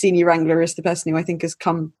 And the Senior Wrangler is the person who I think has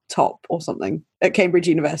come top or something at Cambridge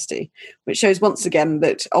University, which shows once again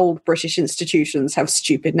that old British institutions have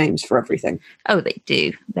stupid names for everything. Oh, they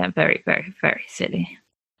do. They're very, very, very silly.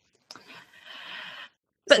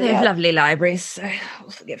 But So, they have yeah. lovely libraries, so we'll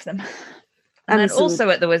forgive them. And then some- also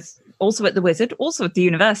at the Wizard, also at the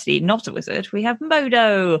university, not a wizard, we have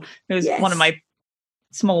Modo, who's Yes. one of my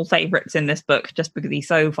small favourites in this book, just because he's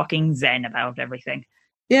so fucking zen about everything.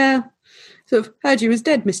 Yeah. Sort of, heard you was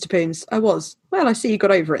dead, Mr. Poons. I was. Well, I see you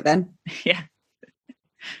got over it then. Yeah.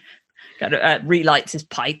 Relights his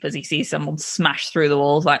pipe as he sees someone smash through the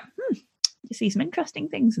walls, like, you see some interesting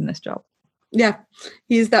things in this job. Yeah.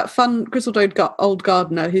 He is that fun, grizzled old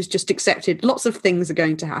gardener who's just accepted lots of things are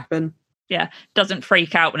going to happen. Yeah, doesn't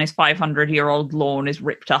freak out when his 500-year-old lawn is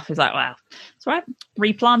ripped up. He's like, wow, it's all right,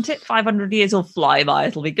 replant it, 500 years will fly by,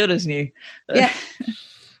 it'll be good as new. Yeah.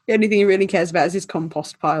 The only thing he really cares about is his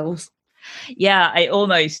compost piles. Yeah, I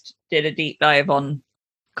almost did a deep dive on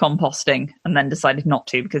composting and then decided not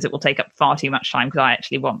to because it will take up far too much time because I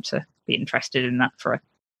actually want to be interested in that for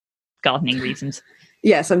gardening reasons.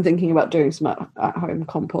 Yes, I'm thinking about doing some at-home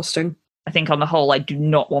composting. I think on the whole, I do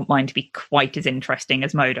not want mine to be quite as interesting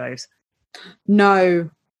as Modo's. No,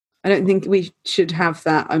 I don't think we should have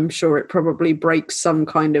that. I'm sure it probably breaks some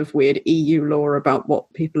kind of weird EU law about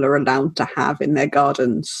what people are allowed to have in their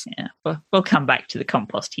gardens. Yeah, we'll come back to the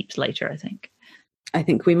compost heaps later, I think. I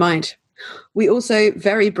think we might. We also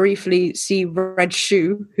very briefly see Red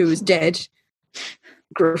Shoe, who is dead,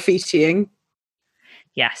 graffitiing.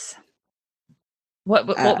 Yes. What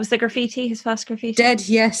was the graffiti? His first graffiti? Dead,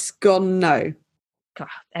 yes. Gone, no. God,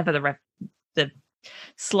 ever the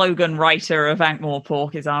slogan writer of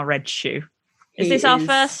Ankh-Morpork is our Red Shoe. Is this our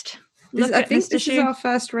first look I at think Mr. this Shoe? is our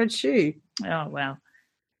first Red Shoe. Oh, well.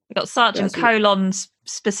 We've got Sergeant That's it. Colon's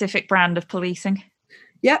specific brand of policing.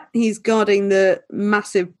 Yep, he's guarding the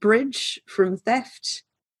massive bridge from theft.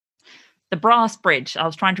 The Brass Bridge. I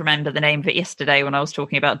was trying to remember the name of it yesterday when I was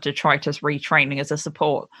talking about detritus retraining as a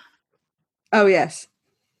support. Oh, yes.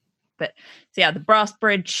 So yeah, the Brass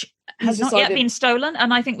Bridge has not yet been stolen,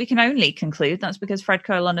 and I think we can only conclude that's because Fred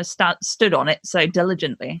Colon has stood on it so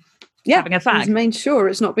diligently. Yeah, having a fag. he's made sure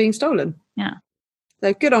it's not being stolen. Yeah.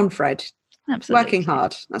 So good on Fred. Absolutely. Working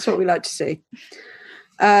hard. That's what we like to see.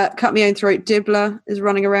 Cut Me Own Throat Dibbler is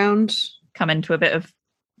running around. Come into a bit of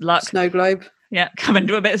luck. Snow Globe. Yeah, come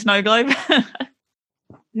into a bit of Snow Globe.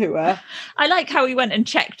 Who I like how he went and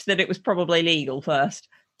checked that it was probably legal first.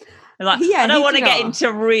 Like, Yeah, I don't he want to did get ask.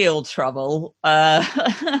 into real trouble. I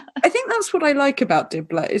think that's what I like about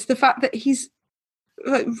Dibbler is the fact that he's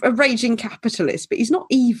a raging capitalist, but he's not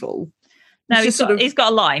evil. No, He's just he's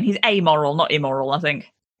got a line. He's amoral, not immoral, I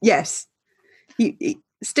think. Yes. He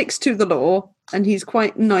sticks to the law and he's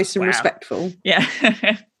quite nice and Wow. respectful. Yeah.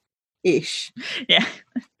 Ish. Yeah.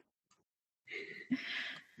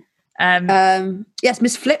 Yes,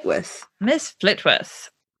 Miss Flitworth. Miss Flitworth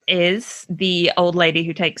is the old lady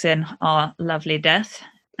who takes in our lovely Death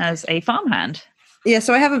as a farmhand. Yeah,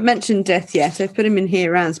 so I haven't mentioned Death yet. I've put him in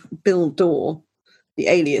here as Bill Dorr, the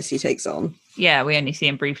alias he takes on. Yeah, we only see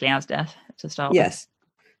him briefly as Death to start with. Yes.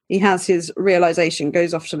 He has his realisation,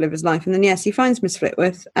 goes off to live his life, and then, yes, he finds Miss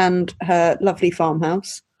Flitworth and her lovely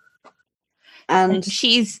farmhouse. And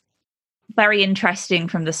she's very interesting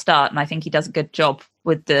from the start, and I think he does a good job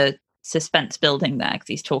with the suspense building there, because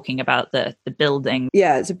he's talking about the building.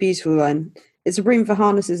 Yeah, it's a beautiful line. It's a room for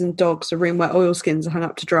harnesses and dogs, a room where oilskins are hung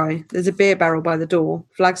up to dry. There's a beer barrel by the door,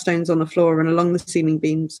 flagstones on the floor and along the ceiling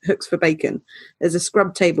beams, hooks for bacon. There's a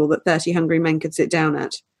scrub table that 30 hungry men could sit down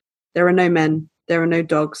at. There are no men, there are no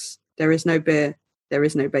dogs, there is no beer, there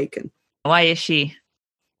is no bacon. Why is she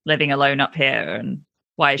living alone up here, and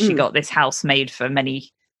why has she got this house made for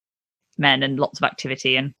many men and lots of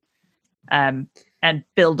activity? And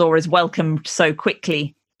Bill Dorr is welcomed so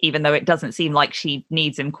quickly, even though it doesn't seem like she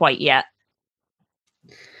needs him quite yet.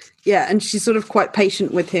 Yeah, and she's sort of quite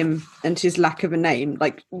patient with him and his lack of a name.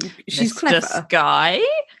 Like, she's Mr. clever. Sky?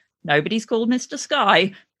 Nobody's called Mr.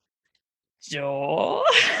 Sky. Sure.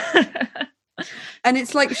 And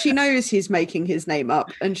it's like she knows he's making his name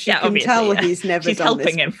up, and she can tell he's never done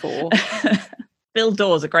this before. Bill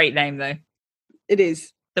Dorr's a great name, though. It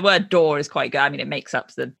is. The word door is quite good. I mean, it makes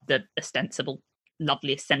up the ostensible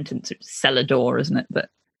loveliest sentence. It's cellar door, isn't it? But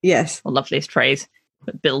yes, or loveliest phrase.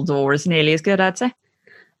 But Bill Dorr is nearly as good, I'd say.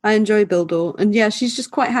 I enjoy Bill Dorr, and yeah, she's just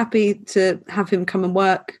quite happy to have him come and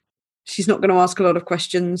work. She's not going to ask a lot of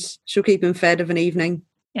questions. She'll keep him fed of an evening.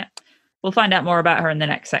 Yeah, we'll find out more about her in the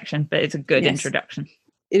next section, but it's a good introduction.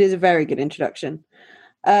 It is a very good introduction.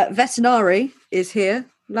 Vetinari is here.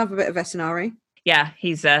 Love a bit of Vetinari. Yeah,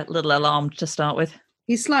 he's a little alarmed to start with.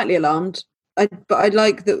 He's slightly alarmed. But I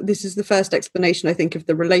like that this is the first explanation, I think, of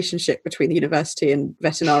the relationship between the university and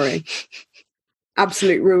Vetinari.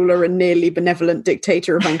 Absolute ruler and nearly benevolent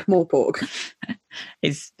dictator of Ankh-Morpork.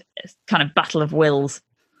 It's kind of battle of wills.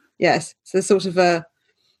 Yes. So sort of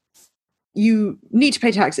you need to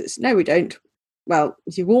pay taxes. No, we don't. Well,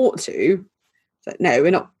 you ought to. So, no,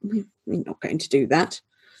 we're not going to do that.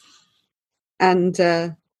 And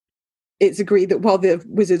it's agreed that while the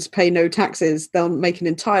wizards pay no taxes, they'll make an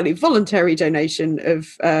entirely voluntary donation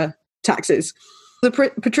of taxes.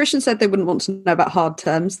 The patrician said they wouldn't want to know about hard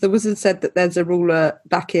terms. The wizard said that there's a ruler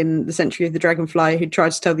back in the Century of the Dragonfly who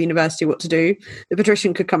tried to tell the university what to do. The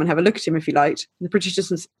patrician could come and have a look at him if he liked. The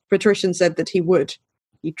patrician said that he would.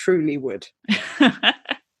 He truly would.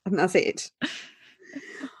 And that's it.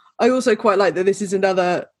 I also quite like that this is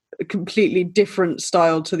another completely different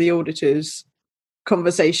style to the auditors'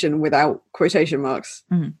 conversation without quotation marks.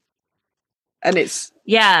 Mm. And it's...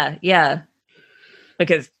 Yeah.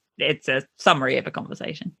 Because it's a summary of a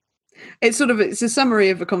conversation. It's a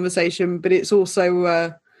summary of a conversation, but it's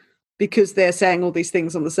also because they're saying all these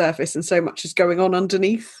things on the surface and so much is going on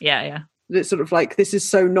underneath. Yeah. It's sort of like, this is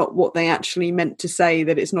so not what they actually meant to say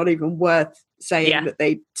that it's not even worth saying that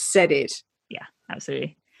they said it. Yeah,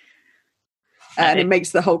 absolutely. And it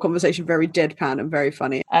makes the whole conversation very deadpan and very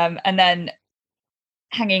funny. And then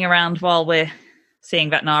hanging around while we're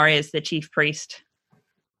seeing Vetinari is the chief priest.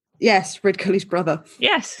 Yes, Ridcully's brother.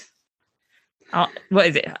 Yes. What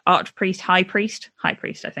is it? Archpriest, high priest? High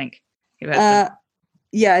priest, I think. Yeah,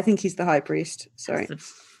 I think he's the high priest. Sorry. The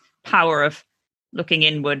power of looking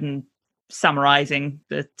inward and summarising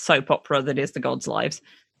the soap opera that is The Gods' Lives.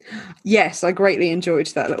 Yes, I greatly enjoyed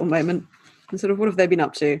that little moment. And sort of, what have they been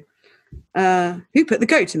up to? Who put the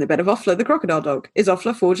goat in the bed of Offler the crocodile dog? Is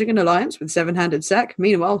Offler forging an alliance with Seven-Handed Sack?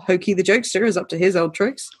 Meanwhile, Hokey the jokester is up to his old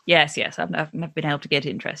tricks. Yes, I've never been able to get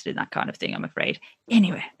interested in that kind of thing, I'm afraid.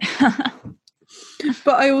 Anyway.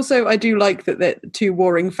 But I do like that they're two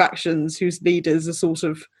warring factions whose leaders are sort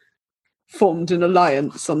of formed an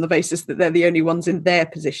alliance on the basis that they're the only ones in their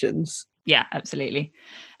positions. Yeah, absolutely.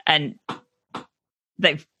 And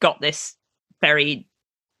they've got this very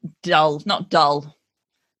not dull,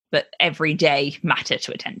 but everyday matter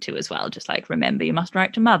to attend to as well. Just like, remember, you must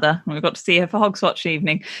write to Mother. We've got to see her for Hogswatch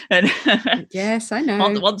evening. And yes, I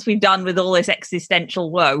know. Once we've done with all this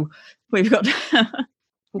existential woe, we've got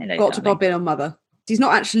to bob in on Mother. He's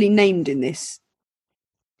not actually named in this.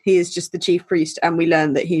 He is just the chief priest, and we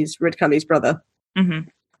learn that he's Ridcully's brother. Mm-hmm.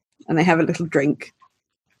 And they have a little drink.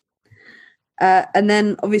 And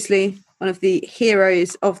then, obviously, one of the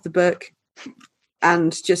heroes of the book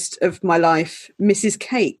and just of my life, Mrs.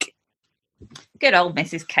 Cake. Good old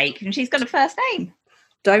Mrs. Cake. And she's got a first name.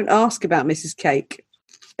 Don't ask about Mrs. Cake.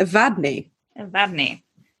 Evadne. Evadne.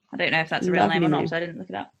 I don't know if that's a real name or not, so I didn't look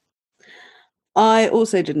it up. I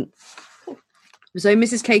also didn't. So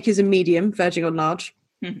Mrs. Cake is a medium, verging on large.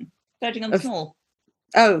 Verging on small.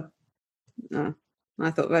 Oh. No.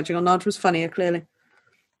 I thought verging on large was funnier, clearly.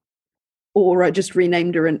 Or I just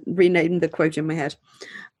renamed her and renamed the quote in my head.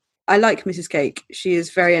 I like Mrs. Cake. She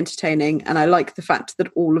is very entertaining, and I like the fact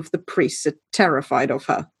that all of the priests are terrified of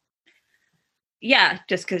her. Yeah,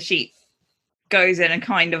 just because she goes in and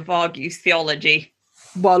kind of argues theology.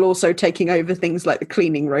 While also taking over things like the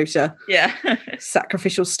cleaning rota. Yeah.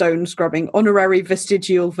 Sacrificial stone scrubbing, honorary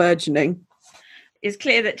vestigial virgining. It's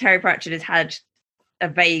clear that Terry Pratchett has had a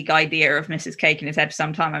vague idea of Mrs. Cake in his head for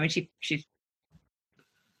some time. I mean, she's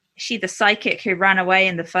she the psychic who ran away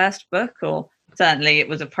in the first book, or certainly it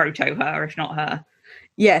was a proto her, if not her.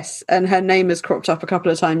 Yes, and her name has cropped up a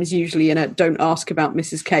couple of times, usually in a "Don't ask about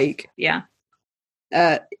Mrs. Cake." Yeah.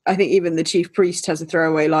 I think even the chief priest has a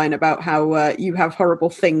throwaway line about how you have horrible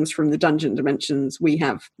things from the dungeon dimensions. We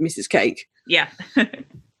have Mrs. Cake. Yeah.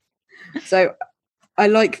 So I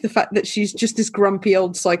like the fact that she's just this grumpy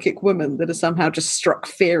old psychic woman that has somehow just struck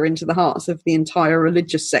fear into the hearts of the entire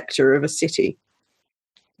religious sector of a city.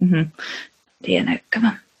 Mm-hmm. Yeah, no, come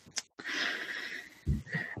on.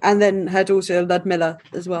 And then her daughter, Ludmilla,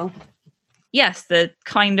 as well. Yes, the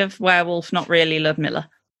kind of werewolf, not really Ludmilla.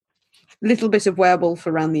 Little bit of werewolf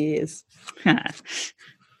around the ears.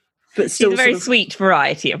 But still, she's a very sweet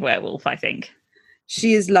variety of werewolf, I think.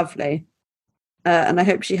 She is lovely. And I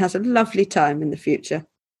hope she has a lovely time in the future.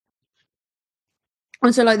 I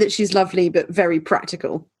also like that she's lovely, but very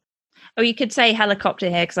practical. Oh, you could say helicopter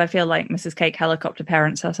here, because I feel like Mrs. Cake helicopter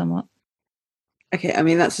parents her somewhat. Okay, I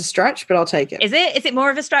mean, that's a stretch, but I'll take it. Is it? Is it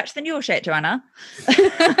more of a stretch than your shit, Joanna?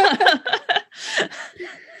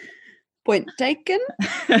 Point taken.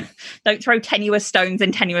 Don't throw tenuous stones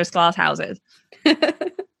in tenuous glass houses.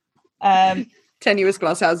 Tenuous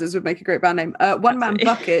glass houses would make a great band name. One Man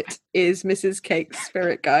Bucket is Mrs. Cake's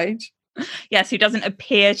spirit guide. Yes, who doesn't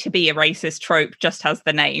appear to be a racist trope, just has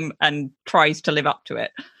the name and tries to live up to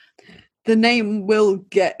it. The name will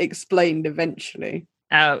get explained eventually.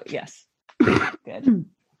 Oh, yes. Good.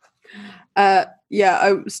 Yeah,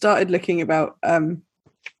 I started looking about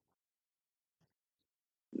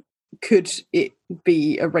could it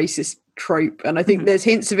be a racist trope? And I think there's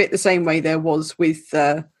hints of it the same way there was with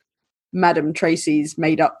Madame Tracy's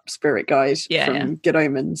made-up spirit guide from Good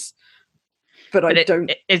Omens. But I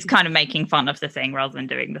don't... It's kind of making fun of the thing rather than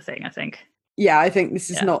doing the thing, I think. Yeah, I think this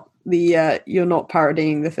is not the you're not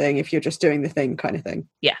parodying the thing if you're just doing the thing kind of thing.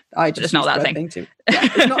 Yeah, I just it's not that thing. Too.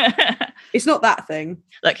 Yeah, it's not that thing.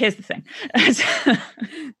 Look, here's the thing.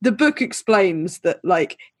 The book explains that,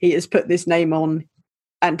 like, he has put this name on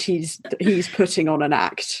and he's putting on an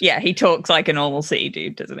act. Yeah, he talks like a normal city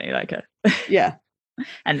dude, doesn't he? Like a yeah.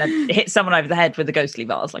 And then hits someone over the head with a ghostly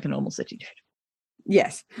vase like a normal city dude.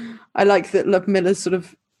 Yes. I like that Ludmilla's sort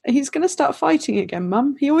of, he's going to start fighting again,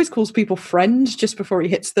 Mum. He always calls people friends just before he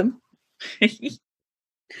hits them.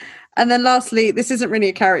 And then lastly, this isn't really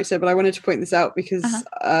a character, but I wanted to point this out because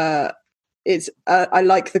it's I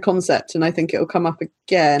like the concept and I think it'll come up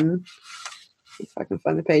again. If I can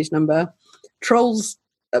find the page number. Trolls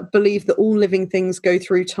believe that all living things go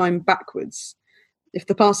through time backwards. If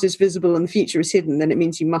the past is visible and the future is hidden, then it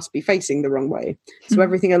means you must be facing the wrong way. So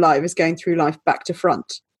everything alive is going through life back to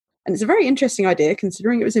front. And it's a very interesting idea,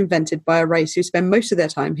 considering it was invented by a race who spend most of their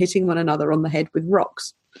time hitting one another on the head with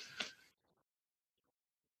rocks.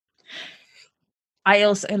 I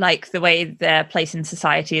also like the way their place in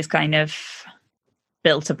society is kind of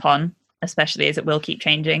built upon, especially as it will keep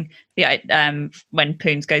changing. When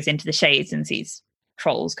Poons goes into the shades and sees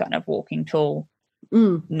trolls kind of walking tall,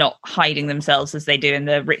 not hiding themselves as they do in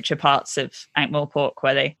the richer parts of Ankh-Morpork,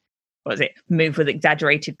 where they move with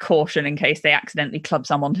exaggerated caution in case they accidentally club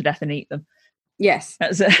someone to death and eat them. Yes.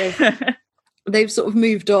 They've sort of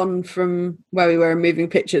moved on from where we were in Moving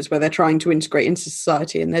Pictures, where they're trying to integrate into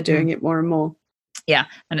society and they're doing it more and more. Yeah,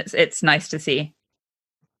 and it's nice to see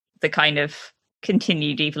the kind of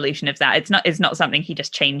continued evolution of that. It's not something he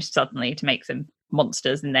just changed suddenly to make them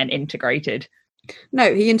monsters and then integrated.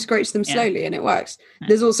 No, he integrates them slowly and it works. Yeah.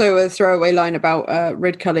 There's also a throwaway line about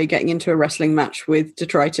Red Cully getting into a wrestling match with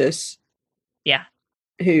Detritus. Yeah.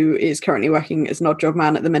 Who is currently working as an odd job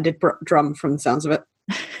man at the Mended Drum from the sounds of it.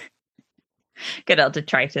 Good old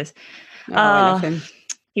Detritus. I love him.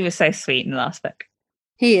 He was so sweet in the last book.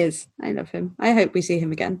 He is. I love him. I hope we see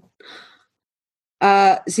him again.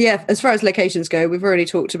 So yeah, as far as locations go, we've already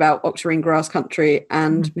talked about Octarine Grass Country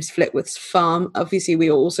and Miss Flitworth's farm. Obviously,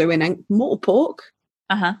 we are also in Ankh-Morpork.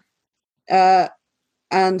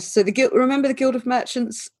 And so remember the Guild of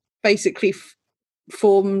Merchants basically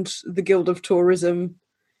formed the Guild of Tourism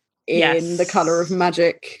in The Colour of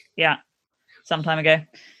Magic. Yeah, some time ago.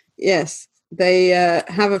 Yes. They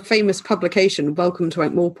have a famous publication, Welcome to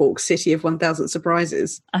Ankh-Morpork, City of 1,000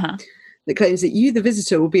 Surprises, that claims that you, the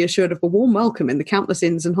visitor, will be assured of a warm welcome in the countless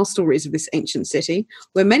inns and hostelries of this ancient city,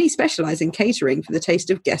 where many specialise in catering for the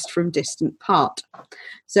taste of guest from distant part.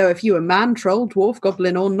 So if you are man, troll, dwarf,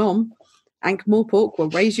 goblin or nom, Ankh-Morpork will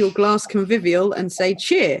raise your glass convivial and say,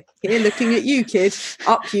 cheer, here looking at you, kid,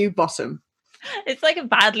 up you bottom. It's like a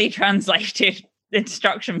badly translated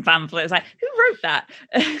instruction pamphlet. It's like, who wrote that?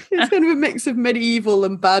 It's kind of a mix of medieval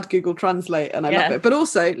and bad Google Translate, and I love it. But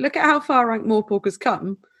also, look at how far Ankh-Morpork has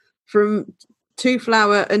come from Two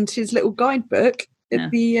Flower and his little guidebook at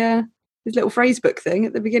the his little phrase book thing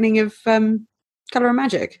at the beginning of Colour and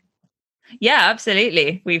Magic. Yeah,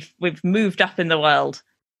 absolutely. We've moved up in the world.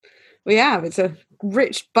 We have. It's a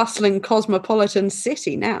rich, bustling, cosmopolitan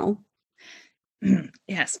city now.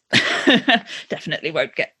 Yes. Definitely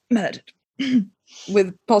won't get murdered.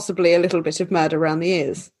 With possibly a little bit of murder around the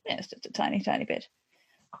ears. Yeah, it's just a tiny, tiny bit.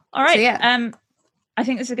 All right. So, I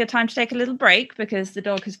think this is a good time to take a little break because the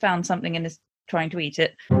dog has found something and is trying to eat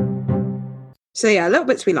it. So yeah, little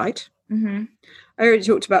bits we liked. Mm-hmm. I already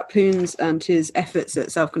talked about Poons and his efforts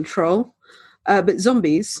at self-control. But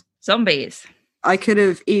zombies. Zombies. I could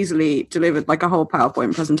have easily delivered like a whole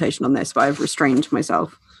PowerPoint presentation on this, but I've restrained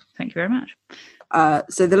myself. Thank you very much.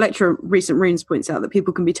 So the lecturer Recent Runes points out that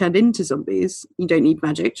people can be turned into zombies. You don't need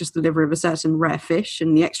magic, just the liver of a certain rare fish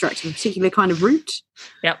and the extract of a particular kind of root.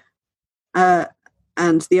 Yep.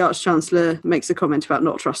 And the Arch-Chancellor makes a comment about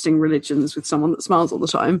not trusting religions with someone that smiles all the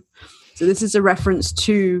time. So this is a reference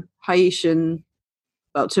to Haitian,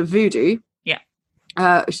 to voodoo. Yeah.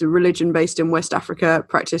 Which is a religion based in West Africa,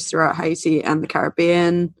 practiced throughout Haiti and the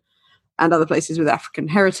Caribbean and other places with African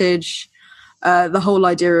heritage. The whole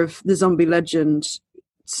idea of the zombie legend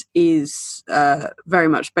is very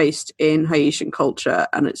much based in Haitian culture,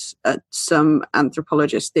 and it's some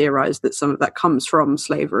anthropologists theorize that some of that comes from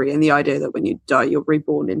slavery and the idea that when you die, you're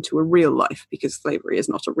reborn into a real life because slavery is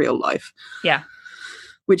not a real life. Yeah.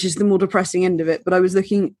 Which is the more depressing end of it. But I was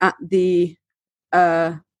looking at the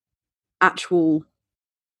actual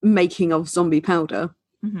making of zombie powder.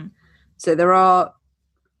 Mm-hmm. So there are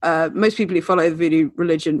most people who follow the voodoo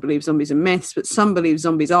religion believe zombies are myths, but some believe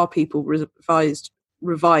zombies are people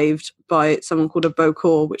revived by someone called a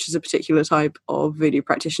Bokor, which is a particular type of voodoo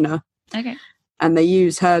practitioner. Okay. And they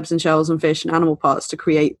use herbs and shells and fish and animal parts to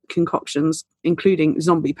create concoctions, including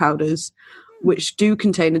zombie powders, which do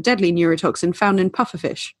contain a deadly neurotoxin found in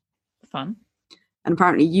pufferfish. Fun. And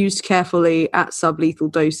apparently used carefully at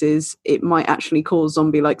sublethal doses, it might actually cause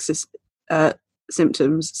zombie-like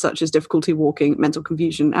symptoms such as difficulty walking, mental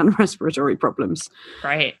confusion, and respiratory problems.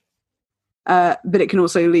 Right. But it can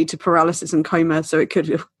also lead to paralysis and coma, so it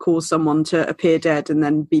could cause someone to appear dead and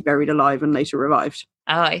then be buried alive and later revived.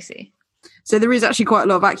 Oh, I see. So there is actually quite a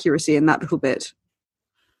lot of accuracy in that little bit.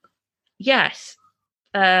 Yes.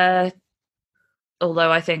 Although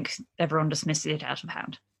I think everyone dismisses it out of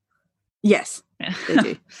hand. Yes, yeah. They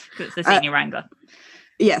do. It's the senior wrangler.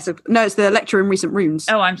 Yes. No, it's the lecturer in Recent Runes.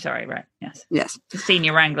 Oh, I'm sorry. Right. Yes. Yes. The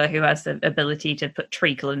senior wrangler who has the ability to put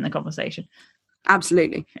treacle in the conversation.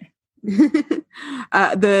 Absolutely.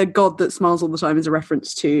 The god that smiles all the time is a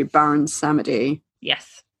reference to Baron Samedi.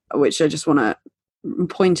 Yes. Which I just want to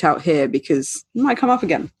point out here because it might come up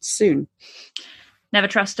again soon. Never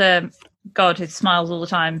trust a god who smiles all the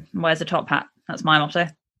time and wears a top hat. That's my motto.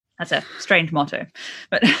 That's a strange motto.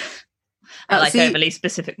 But I like overly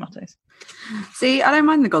specific mottos. See, I don't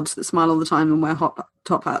mind the gods that smile all the time and wear hot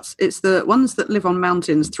top hats. It's the ones that live on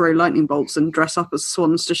mountains, throw lightning bolts and dress up as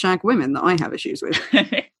swans to shag women that I have issues with.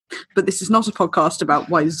 But this is not a podcast about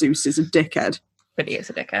why Zeus is a dickhead. But he is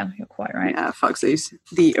a dickhead, you're quite right. Yeah, fuck Zeus.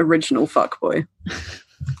 The original fuckboy.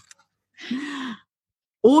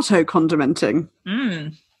 Auto-condimenting.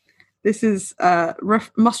 Mm. This is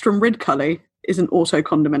Mustrum Ridcully is an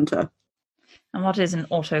auto-condimenter. And what is an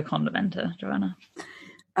auto-condimenter, Joanna?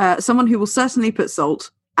 Someone who will certainly put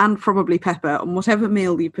salt and probably pepper on whatever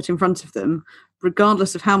meal you put in front of them,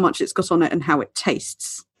 regardless of how much it's got on it and how it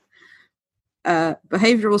tastes.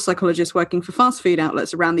 Behavioural psychologists working for fast food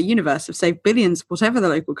outlets around the universe have saved billions, whatever the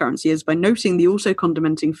local currency is, by noting the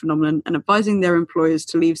auto-condimenting phenomenon and advising their employers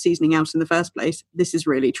to leave seasoning out in the first place. This is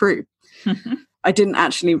really true. I didn't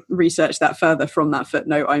actually research that further from that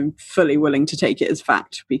footnote. I'm fully willing to take it as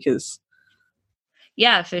fact because...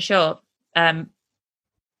 Yeah, for sure.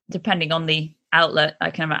 Depending on the outlet, I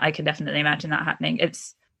can definitely imagine that happening.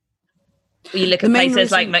 It's you look at places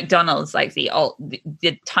like McDonald's, like the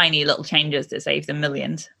tiny little changes that save them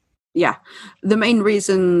millions. Yeah, the main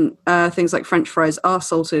reason things like French fries are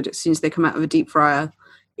salted as soon as they come out of a deep fryer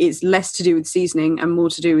it's less to do with seasoning and more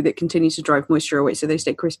to do with it continues to drive moisture away, so they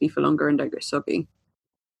stay crispy for longer and don't go soggy.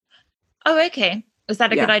 Oh, okay. Is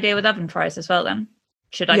that a good idea with oven fries as well, then?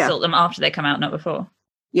 Should I salt them after they come out, not before?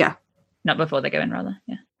 Yeah. Not before they go in, rather.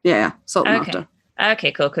 Yeah. Yeah, salt them after.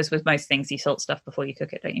 Okay, cool. Because with most things, you salt stuff before you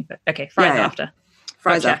cook it, don't you? But okay, fries after.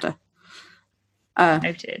 Fries after.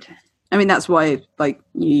 Noted. I mean, that's why, like,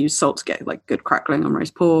 you use salt to get, like, good crackling on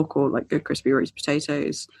roast pork or, like, good crispy roast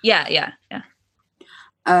potatoes. Yeah.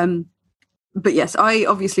 But yes, I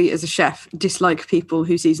obviously, as a chef, dislike people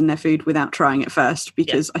who season their food without trying it first,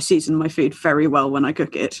 because I season my food very well when I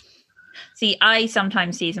cook it. See, I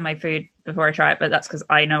sometimes season my food before I try it, but that's because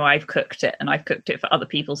I know I've cooked it and I've cooked it for other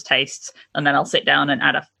people's tastes, and then I'll sit down and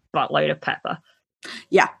add a buttload of pepper.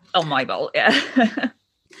 Yeah. On my bowl, yeah.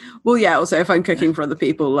 Well, yeah, also if I'm cooking for other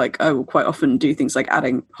people, like, I will quite often do things like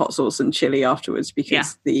adding hot sauce and chili afterwards,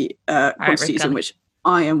 because the quantities in which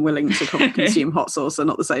I am willing to consume hot sauce are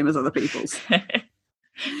not the same as other people's.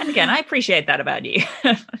 And again, I appreciate that about you.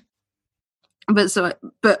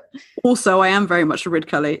 But also I am very much a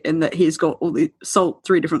Ridcully in that he's got all the salt,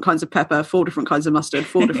 3 different kinds of pepper, 4 different kinds of mustard,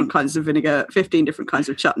 4 different kinds of vinegar, 15 different kinds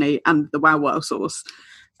of chutney, and the Wow Wow sauce.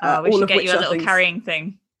 We should get you a little carrying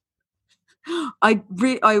thing.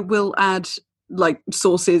 I will add like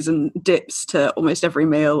sauces and dips to almost every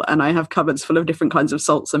meal, and I have cupboards full of different kinds of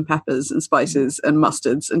salts and peppers and spices and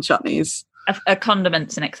mustards and chutneys. A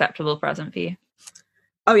condiment's an acceptable present for you?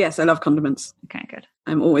 Oh yes, I love condiments. Okay, good.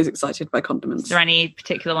 I'm always excited by condiments. Is there any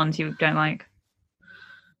particular ones you don't like?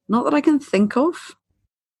 Not that I can think of.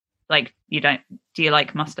 Like, do you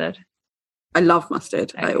like mustard? I love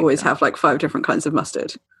mustard. Okay, I always have like 5 different kinds of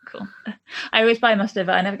mustard. Cool. I always buy mustard,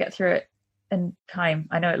 but I never get through it in time.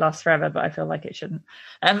 I know it lasts forever, but I feel like it shouldn't.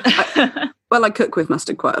 Well, I cook with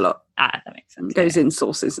mustard quite a lot. That makes sense. It goes in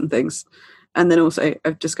sauces and things. And then also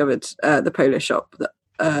I've discovered the Polish shop that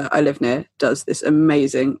I live near does this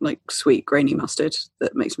amazing, like, sweet, grainy mustard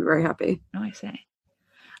that makes me very happy. Oh, I see.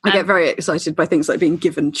 I get very excited by things like being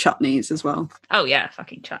given chutneys as well. Oh, yeah.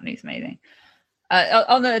 Fucking chutney's amazing.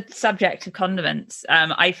 On the subject of condiments,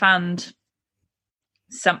 I found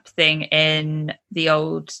something in the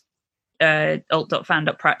old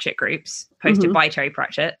alt.fan.pratchett groups posted by Terry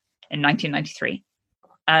Pratchett in 1993,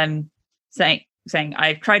 saying,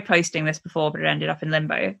 I've tried posting this before, but it ended up in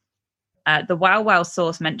limbo. The Wow Wow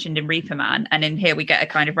sauce mentioned in Reaper Man, and in here we get a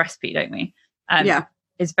kind of recipe, don't we?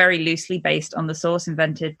 Is very loosely based on the sauce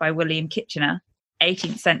invented by William Kitchener,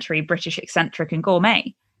 18th century British eccentric and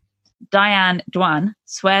gourmet. Diane Dwan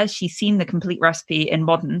swears she's seen the complete recipe in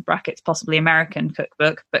modern (possibly American)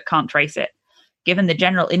 cookbook, but can't trace it. Given the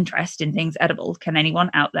general interest in things edible, can anyone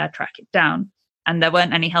out there track it down? And there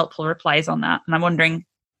weren't any helpful replies on that. And I'm wondering,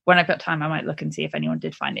 when I've got time, I might look and see if anyone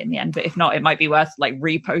did find it in the end. But if not, it might be worth like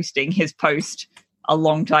reposting his post a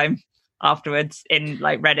long time afterwards in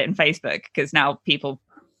like Reddit and Facebook, because now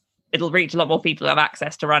it'll reach a lot more people who have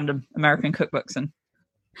access to random American cookbooks. And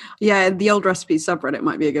the old recipes subreddit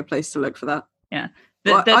might be a good place to look for that. Yeah.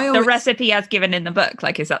 The recipe as given in the book,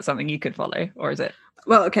 like, is that something you could follow, or is it?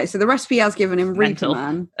 Well, okay, so the recipe as given in Reaper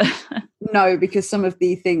Man, no, because some of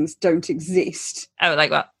the things don't exist. Oh, like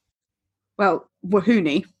what? Well,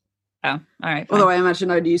 wahoonie. Oh, all right. Fine. Although I imagine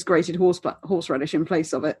I'd use grated horseradish in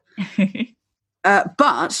place of it.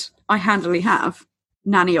 But I handily have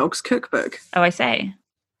Nanny Ogg's cookbook. Oh, I say.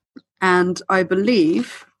 And I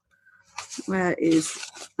believe, I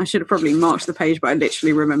should have probably marked the page, but I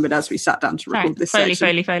literally remembered as we sat down to record this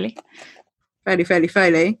section. Foley.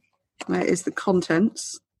 Where is the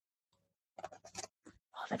contents? Oh,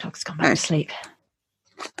 the dog's gone back to sleep.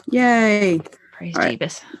 Yay. Praise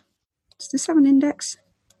Jeebus. Does this have an index?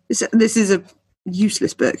 This is a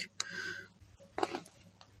useless book.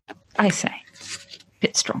 I say.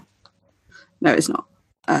 Bit strong. No, it's not.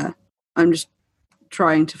 I'm just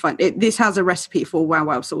trying to find it. This has a recipe for Wow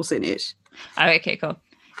Wow sauce in it. Oh, okay, cool.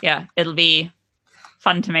 Yeah, it'll be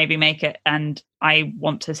fun to maybe make it, and I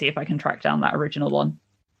want to see if I can track down that original one.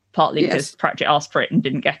 Partly because Pratchett asked for it and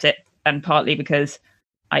didn't get it, and partly because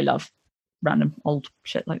I love random old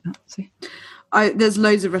shit like that. So. There's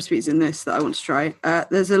loads of recipes in this that I want to try.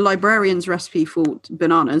 There's a librarian's recipe for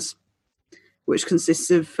bananas, which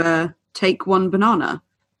consists of take 1 banana.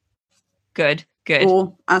 Good.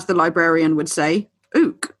 Or, as the librarian would say,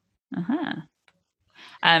 ook.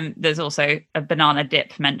 There's also a banana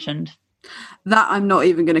dip mentioned. That I'm not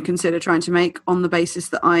even going to consider trying to make on the basis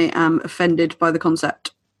that I am offended by the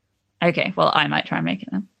concept. Okay, well, I might try and make it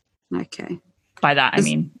then. Okay. By that, I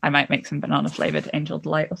mean, I might make some banana-flavoured Angel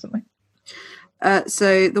Delight or something.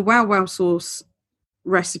 So the Wow Wow sauce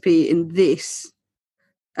recipe in this,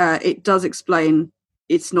 it does explain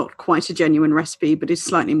it's not quite a genuine recipe, but is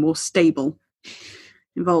slightly more stable.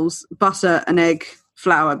 Involves butter, an egg,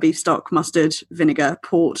 flour, beef stock, mustard, vinegar,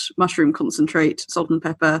 port, mushroom concentrate, salt and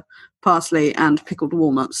pepper, parsley, and pickled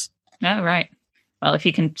walnuts. Oh, right. Well, if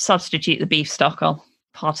you can substitute the beef stock, I'll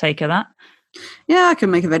partake of that. Yeah, I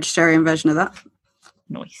can make a vegetarian version of that.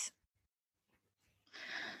 Nice.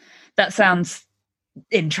 That sounds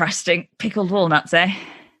interesting. Pickled walnuts, eh?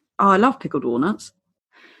 Oh, I love pickled walnuts.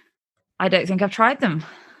 I don't think I've tried them.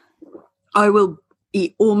 I will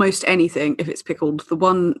eat almost anything if it's pickled. The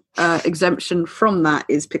one exemption from that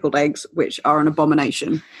is pickled eggs, which are an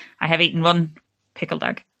abomination. I have eaten one pickled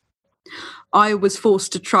egg. I was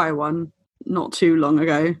forced to try one not too long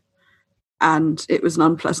ago, and it was an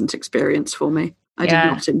unpleasant experience for me. I did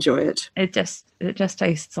not enjoy it. It just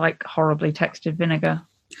tastes like horribly textured vinegar.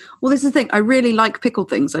 Well, this is the thing. I really like pickled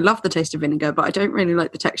things. I love the taste of vinegar, but I don't really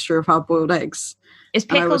like the texture of hard-boiled eggs. Is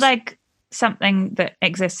pickled egg something that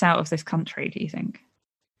exists out of this country, do you think?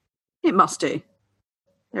 It must do.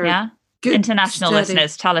 Yeah? International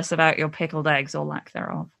listeners, tell us about your pickled eggs or lack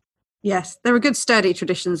thereof. Yes, there are good sturdy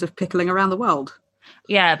traditions of pickling around the world.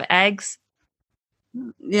 Yeah, but eggs?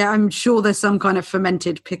 Yeah, I'm sure there's some kind of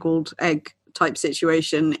fermented pickled egg type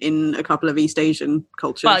situation in a couple of East Asian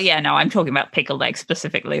cultures. Well, yeah, no, I'm talking about pickled eggs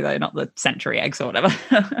specifically, though, not the century eggs or whatever.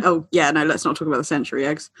 Oh, yeah, no, let's not talk about the century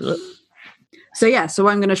eggs. So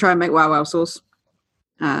I'm going to try and make Wow Wow sauce.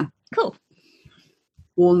 Cool.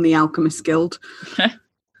 Warn the Alchemist Guild.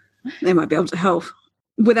 They might be able to help.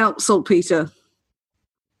 Without saltpeter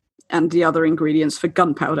and the other ingredients for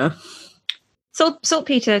gunpowder.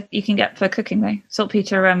 Saltpeter you can get for cooking, though.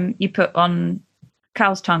 Saltpeter you put on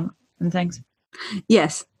cow's tongue and things.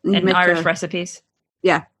 Yes. In Irish recipes.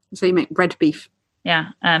 Yeah. So you make red beef.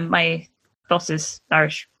 Yeah. My boss's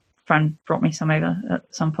Irish friend brought me some over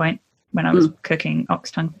at some point when I was cooking ox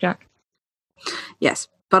tongue jack. Yes.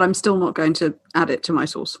 But I'm still not going to add it to my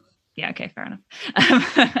sauce. Yeah, okay, fair enough.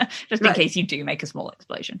 Just in case you do make a small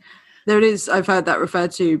explosion. There it is. I've heard that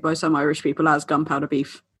referred to by some Irish people as gunpowder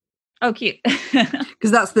beef. Oh, cute.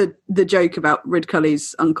 Because that's the joke about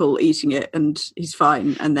Ridcully's uncle eating it and he's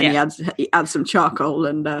fine. And then he adds some charcoal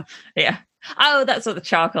and... Yeah. Oh, that's what the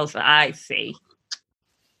charcoal's for. I see.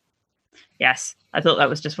 Yes. I thought that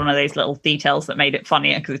was just one of those little details that made it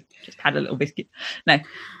funnier because it just had a little biscuit. No.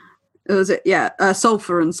 Was it? Yeah.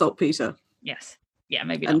 Sulphur and saltpeter. Yes. Yeah,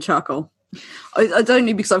 maybe and not. Charcoal. It's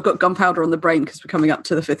only because I've got gunpowder on the brain because we're coming up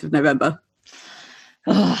to the 5th of November.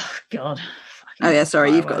 Oh, God. Oh yeah, sorry,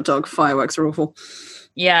 fireworks. You've got a dog. Fireworks are awful.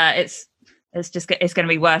 Yeah, it's going to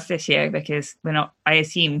be worse this year because I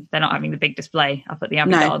assume they're not having the big display up at the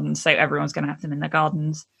Abbey Gardens, so everyone's going to have them in their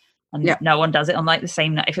gardens, and no one does it on like the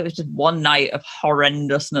same night. If it was just one night of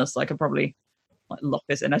horrendousness, I could probably lock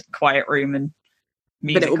us in a quiet room and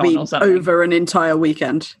music. But it will be over an entire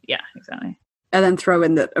weekend. Yeah, exactly. And then throw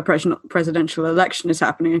in that a presidential election is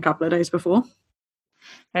happening a couple of days before.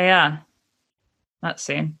 Oh, yeah, that's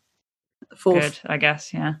soon. 4th. Good, I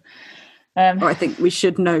guess, yeah. Or I think we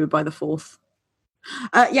should know by the 4th.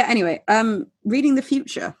 Anyway, reading the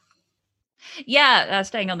future. Yeah,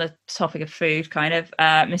 staying on the topic of food, kind of.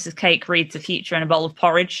 Mrs. Cake reads the future in a bowl of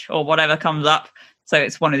porridge or whatever comes up. So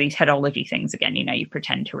it's one of these headology things again. You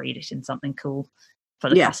pretend to read it in something cool for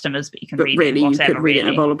the customers, but you can read it in whatever. You could read it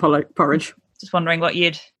in a bowl of porridge. Just wondering what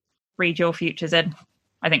you'd read your futures in.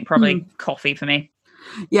 I think probably coffee for me.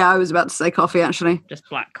 Yeah, I was about to say coffee, actually. Just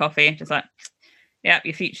black coffee. Just like, yeah,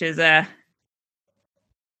 your future's it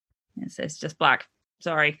says just black.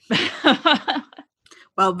 Sorry.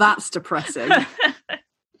 Well, that's depressing.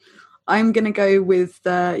 I'm going to go with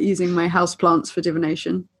using my houseplants for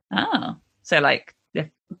divination. Oh, so like if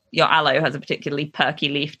your aloe has a particularly perky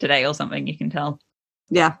leaf today or something, you can tell.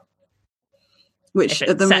 Yeah. Which if it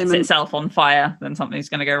at the sets moment itself on fire, then something's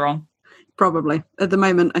going to go wrong. Probably. At the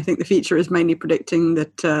moment, I think the future is mainly predicting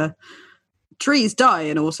that trees die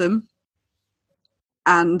in autumn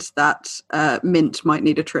and that mint might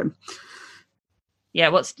need a trim. Yeah,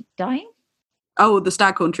 what's dying? Oh, the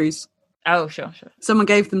staghorn trees. Oh, sure. Someone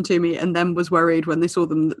gave them to me and then was worried when they saw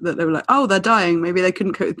them that they were like, oh, they're dying. Maybe they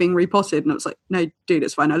couldn't cope with being repotted. And I was like, no, dude,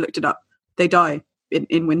 it's fine. I looked it up. They die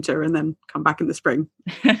in winter and then come back in the spring.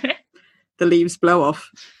 The leaves blow off.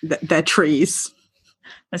 They're trees.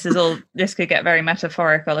 This could get very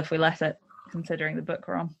metaphorical if we let it, considering the book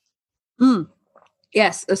we're on.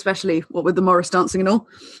 Yes, especially what with the Morris dancing and all.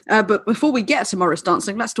 But before we get to Morris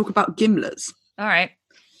dancing, let's talk about gimlets. All right.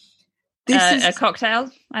 This is a cocktail,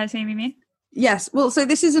 I assume you mean? Yes. Well, so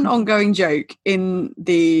this is an ongoing joke in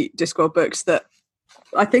the Discworld books that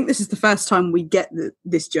I think this is the first time we get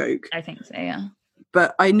this joke. I think so, yeah.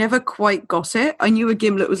 But I never quite got it. I knew a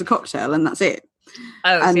gimlet was a cocktail and that's it.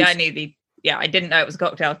 Oh, see, I knew I didn't know it was a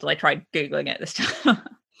cocktail till I tried Googling it this time.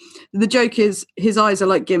 The joke is his eyes are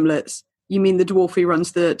like gimlets. You mean the dwarf who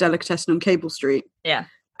runs the delicatessen on Cable Street? Yeah.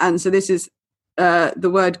 And so this is the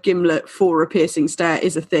word gimlet for a piercing stare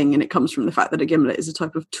is a thing, and it comes from the fact that a gimlet is a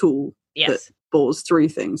type of tool that bores through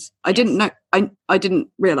things. I didn't know. I didn't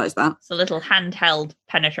realise that. It's a little handheld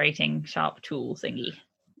penetrating sharp tool thingy.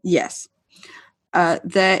 Yes.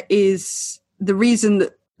 There is the reason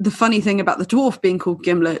that the funny thing about the dwarf being called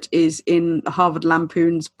Gimlet is in Harvard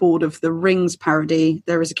Lampoon's Board of the Rings parody,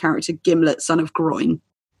 there is a character Gimlet, son of Groin.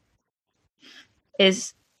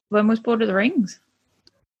 When was Board of the Rings?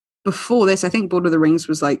 Before this, I think Board of the Rings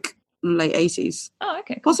was like late 80s. Oh,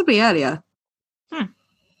 okay. Cool. Possibly earlier.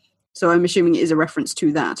 So I'm assuming it is a reference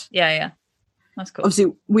to that. Yeah. That's cool.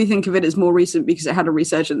 Obviously, we think of it as more recent because it had a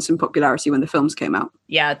resurgence in popularity when the films came out.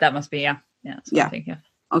 Yeah, that must be, yeah. Yeah, that's what I think, yeah.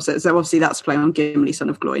 Also, so obviously that's playing on Gimli, son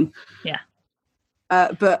of Gloin. Yeah.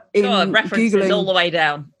 But in references Googling, all the way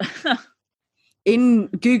down. in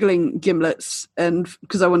Googling gimlets, and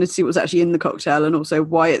because I wanted to see what was actually in the cocktail and also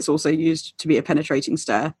why it's also used to be a penetrating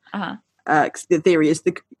stare. The theory is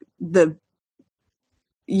the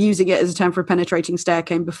using it as a term for a penetrating stare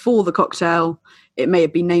came before the cocktail. It may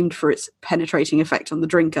have been named for its penetrating effect on the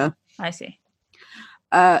drinker. I see.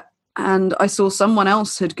 And I saw someone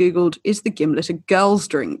else had Googled, is the gimlet a girl's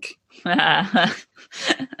drink? Is that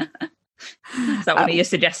one of your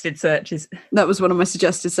suggested searches? That was one of my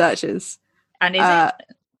suggested searches. And is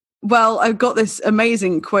it? Well, I've got this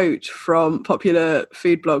amazing quote from popular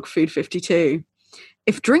food blog Food 52.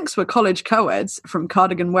 If drinks were college co-eds, from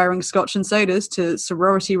cardigan-wearing scotch and sodas to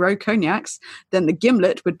sorority row cognacs, then the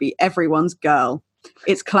gimlet would be everyone's girl.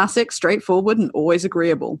 It's classic, straightforward, and always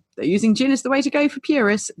agreeable. Though using gin is the way to go for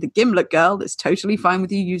purists, the gimlet girl is totally fine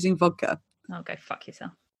with you using vodka. Oh, go fuck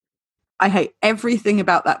yourself. I hate everything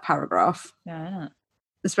about that paragraph. Yeah.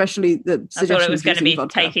 Especially the suggestion. I thought it was going to be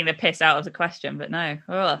vodka. Taking the piss out of the question, but no.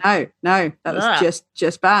 Ugh. No, that was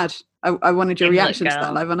just bad. I wanted your reaction to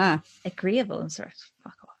that live on air. Agreeable and sort of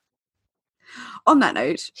fuck off. On that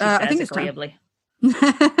note, I think it's agreeably.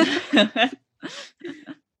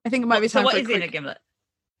 I think it might be time for what is in a gimlet?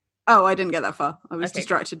 Oh, I didn't get that far. I was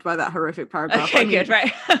distracted by that horrific paragraph. Okay, good,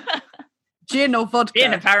 right. Gin or vodka?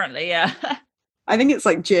 Gin, apparently, yeah. I think it's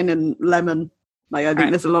like gin and lemon. Like I think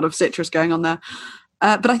there's a lot of citrus going on there.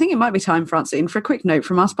 But I think it might be time, Francine, for a quick note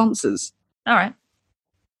from our sponsors. All right.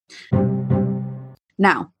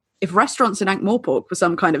 Now, if restaurants in Ankh-Morpork were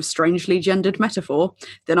some kind of strangely gendered metaphor,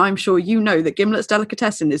 then I'm sure you know that Gimlet's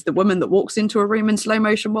Delicatessen is the woman that walks into a room in slow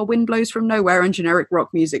motion while wind blows from nowhere and generic rock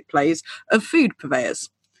music plays of food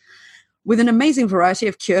purveyors. With an amazing variety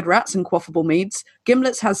of cured rats and quaffable meads,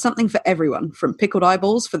 Gimlet's has something for everyone, from pickled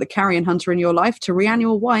eyeballs for the carrion hunter in your life to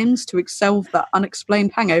reannual wines to salve that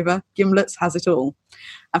unexplained hangover. Gimlet's has it all.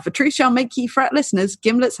 And for Truth Shall Make Ye Fret listeners,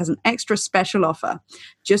 Gimlet's has an extra special offer.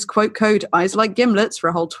 Just quote code EYESLIKEGimlets for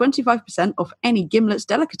a whole 25% off any Gimlet's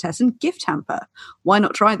Delicatessen gift hamper. Why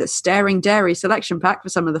not try the Staring Dairy selection pack for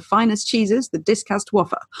some of the finest cheeses the disc has to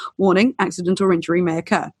offer? Warning, accident or injury may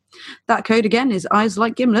occur. That code again is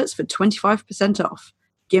EYESLIKEGimlets for 25% off.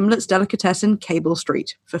 Gimlet's Delicatessen, Cable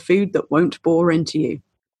Street, for food that won't bore into you.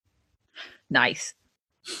 Nice.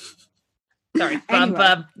 Sorry,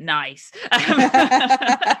 bum, nice.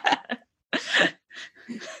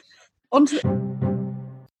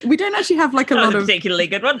 We don't actually have like a lot of particularly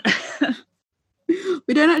good one.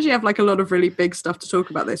 We don't actually have like a lot of really big stuff to talk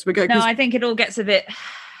about this. No, I think it all gets a bit.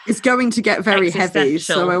 It's going to get very heavy,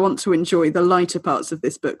 so I want to enjoy the lighter parts of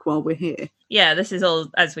this book while we're here. Yeah, this is all,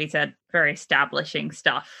 as we said, very establishing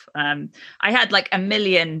stuff. I had like a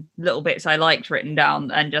million little bits I liked written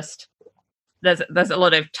down, and just there's a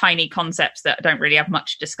lot of tiny concepts that don't really have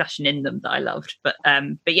much discussion in them that I loved. But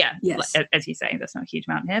yeah, yes. As you say, there's not a huge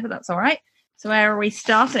amount here, but that's all right. So where are we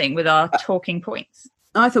starting with our talking points?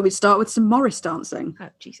 I thought we'd start with some Morris dancing. Oh,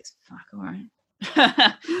 Jesus, fuck, all right.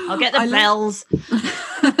 I'll get the bells.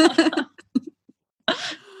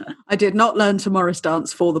 I did not learn to Morris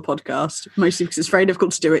dance for the podcast, mostly because it's very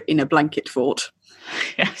difficult to do it in a blanket fort.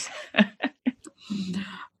 Yes.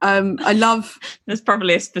 I love. There's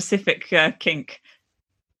probably a specific kink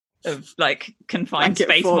of like confined blanket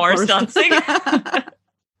space fort Morris dancing.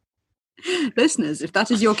 Listeners, if that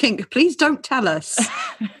is your kink, please don't tell us.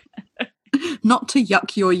 Not to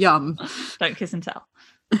yuck your yum. Don't kiss and tell.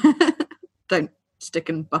 Don't stick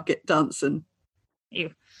and bucket dancing.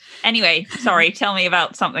 You. Anyway, sorry, tell me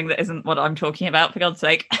about something that isn't what I'm talking about, for God's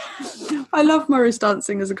sake. I love Morris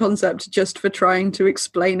dancing as a concept just for trying to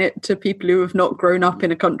explain it to people who have not grown up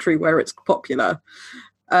in a country where it's popular.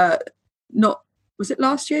 Not was it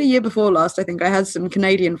last year before last, I think I had some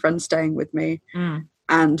Canadian friends staying with me,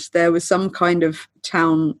 and there was some kind of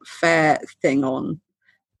town fair thing on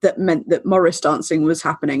that meant that Morris dancing was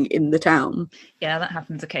happening in the town. Yeah, that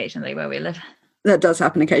happens occasionally where we live. That does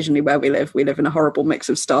happen occasionally where we live. We live in a horrible mix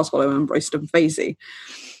of Stars Hollow and Royston Vasey.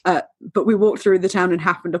 But we walked through the town and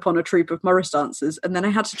happened upon a troupe of Morris dancers, and then I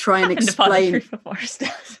had to try and explain.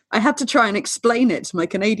 I had to try and explain it to my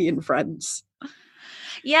Canadian friends.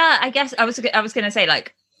 Yeah, I guess I was going to say,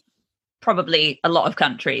 like, probably a lot of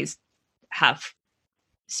countries have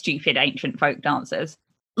stupid ancient folk dances.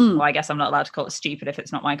 Well, I guess I'm not allowed to call it stupid if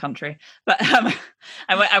it's not my country. But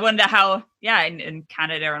I wonder how, in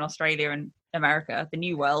Canada and Australia and America, the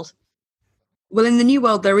New World. Well, in the New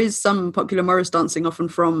World, there is some popular Morris dancing, often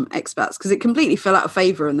from expats, because it completely fell out of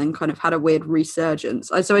favour and then kind of had a weird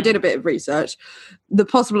resurgence. So I did a bit of research. The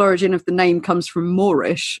possible origin of the name comes from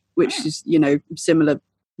Moorish, which is, similar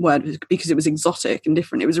word because it was exotic and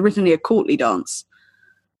different. It was originally a courtly dance.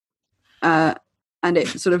 And it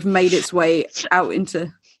sort of made its way out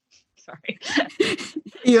into... Sorry.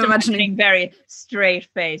 You're imagining very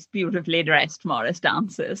straight-faced, beautifully dressed Morris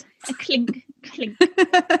dancers. A clink, clink.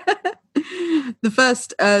 The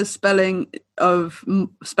first spelling of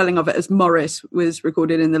it as Morris was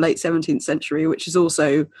recorded in the late 17th century, which is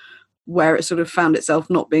also where it sort of found itself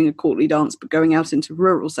not being a courtly dance, but going out into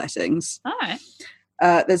rural settings. All right.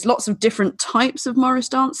 There's lots of different types of Morris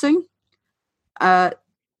dancing.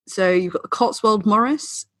 So you've got the Cotswold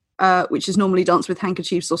Morris, which is normally danced with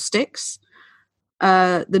handkerchiefs or sticks.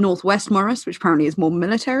 The Northwest Morris, which apparently is more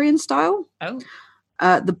military in style. Oh.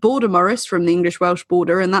 The Border Morris from the English-Welsh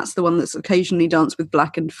border, and that's the one that's occasionally danced with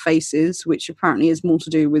blackened faces, which apparently is more to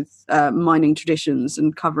do with mining traditions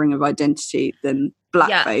and covering of identity than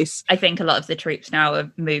blackface. I think a lot of the troops now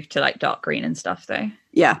have moved to like dark green and stuff, though.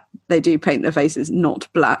 Yeah, they do paint their faces not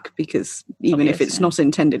black, because even if it's not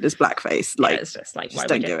intended as blackface, it's just like, just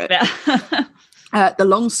don't do it. The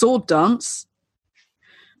Long Sword Dance,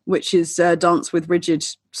 which is dance with rigid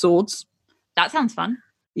swords. That sounds fun.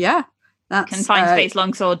 Yeah. That's, Confined space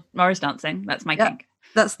longsword Morris dancing. That's my kink.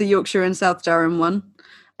 That's the Yorkshire and South Durham one.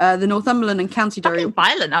 The Northumberland and County Durham.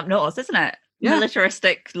 Violent up north, isn't it? Yeah.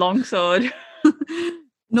 Militaristic longsword.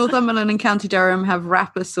 Northumberland and County Durham have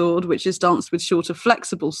rapper sword, which is danced with shorter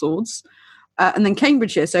flexible swords. And then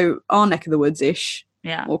Cambridgeshire, so our neck of the woods-ish,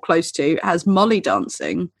 or close to, has molly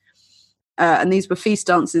dancing. And these were feast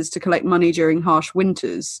dances to collect money during harsh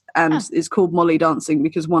winters, and it's called molly dancing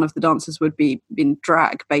because one of the dancers would be in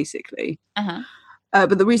drag, basically.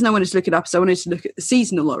 But the reason I wanted to look it up is I wanted to look at the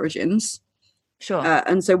seasonal origins. Sure.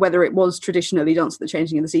 And so whether it was traditionally danced at the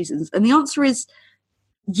changing of the seasons. And the answer is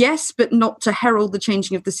yes, but not to herald the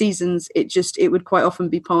changing of the seasons. It would quite often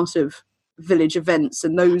be part of village events,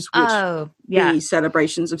 and those would be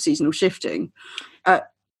celebrations of seasonal shifting.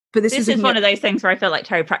 But this is one of those things where I feel like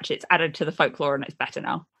Terry Pratchett's added to the folklore and it's better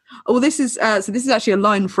now. Oh, well, this is actually a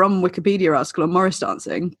line from Wikipedia article on Morris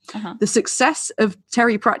dancing. The success of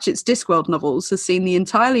Terry Pratchett's Discworld novels has seen the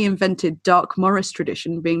entirely invented dark Morris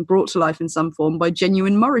tradition being brought to life in some form by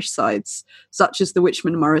genuine Morris sides, such as the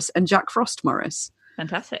Witchman Morris and Jack Frost Morris.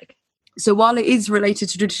 Fantastic. So while it is related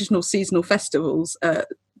to traditional seasonal festivals,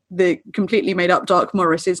 the completely made up dark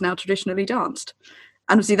Morris is now traditionally danced.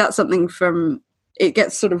 And obviously that's something from... It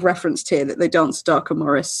gets sort of referenced here that they dance darker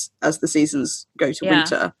Morris as the seasons go to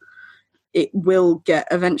winter. It will get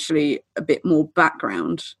eventually a bit more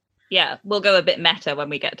background. Yeah, we'll go a bit meta when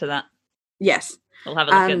we get to that. Yes. We'll have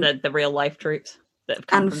a look at the real life troops that have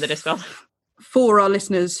come from the Discworld. For our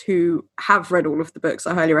listeners who have read all of the books,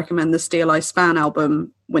 I highly recommend the Steel Eye Span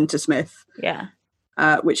album, Wintersmith. Yeah.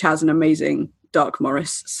 Which has an amazing Dark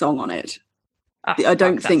Morris song on it. Oh, I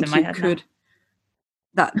don't think you could... Now.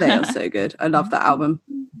 That they are so good. I love that album.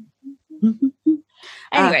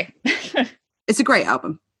 Anyway, it's a great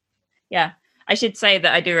album. Yeah, I should say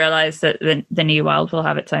that I do realise that the New World will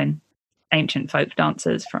have its own ancient folk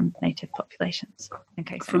dances from native populations. In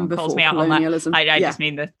case anyone calls me out on that, I just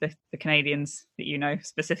mean the Canadians that you know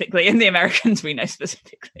specifically, and the Americans we know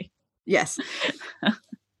specifically. Yes.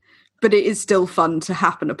 But it is still fun to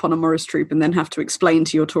happen upon a Morris troupe and then have to explain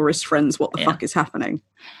to your tourist friends what the fuck is happening.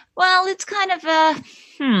 Well, it's kind of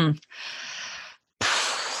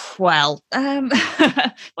Well,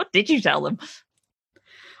 what did you tell them?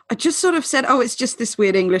 I just sort of said, it's just this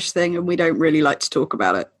weird English thing and we don't really like to talk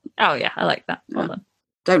about it. Oh, yeah, I like that. Well done.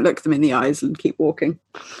 Don't look them in the eyes and keep walking.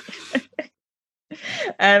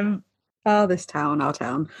 This town, our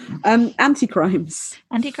town. Anti-crimes.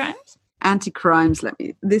 Anti-crimes? Anti-crimes,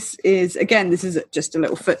 this is just a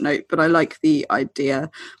little footnote, but I like the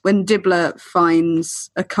idea. When Dibbler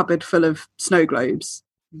finds a cupboard full of snow globes,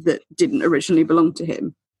 that didn't originally belong to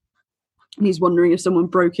him. And he's wondering if someone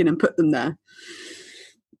broke in and put them there.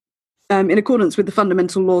 In accordance with the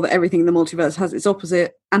fundamental law that everything in the multiverse has its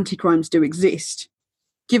opposite, anti-crimes do exist.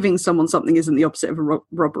 Giving someone something isn't the opposite of a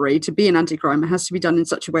robbery. To be an anti-crime, it has to be done in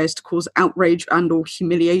such a way as to cause outrage and or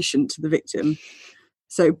humiliation to the victim.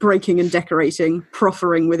 So breaking and decorating,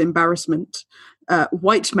 proffering with embarrassment,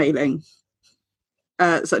 whitemailing,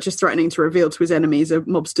 such as threatening to reveal to his enemies a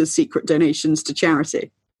mobster's secret donations to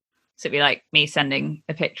charity. So it'd be like me sending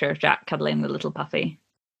a picture of Jack cuddling the little puppy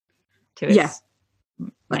to his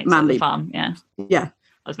like mates manly at the farm. Yeah. Yeah.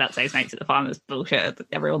 I was about to say his mates at the farm is bullshit.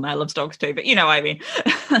 Everyone there loves dogs too, but you know what I mean.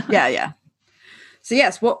 Yeah. So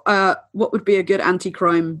yes, what would be a good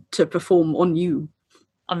anti-crime to perform on you?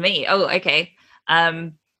 On me? Oh, okay.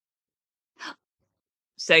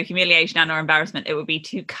 So humiliation and or embarrassment, it would be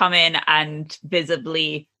to come in and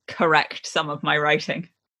visibly correct some of my writing.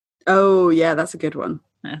 Oh yeah, that's a good one.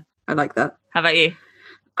 Yeah. I like that. How about you?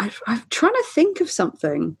 I'm trying to think of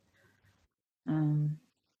something.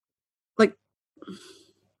 Like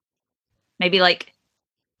maybe like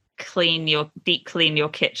deep clean your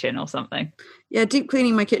kitchen or something. Yeah, deep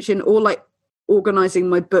cleaning my kitchen, or like organizing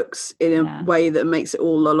my books in a way that makes it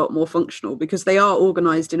all a lot more functional, because they are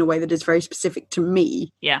organized in a way that is very specific to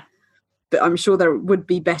me. Yeah. But I'm sure there would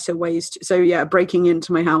be better ways to. So yeah, breaking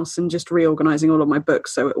into my house and just reorganizing all of my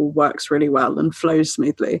books so it all works really well and flows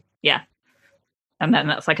smoothly. Yeah. And then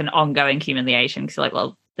that's like an ongoing humiliation, because like,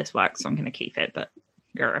 well, this works, so I'm going to keep it, but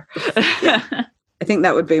yeah. I think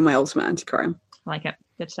that would be my ultimate anti-crime. I like it.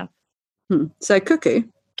 Good stuff. So cuckoo.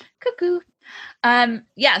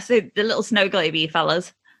 Yeah, so the little snow globey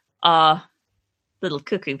fellas are little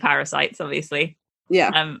cuckoo parasites, obviously.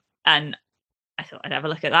 Yeah. And I thought I'd have a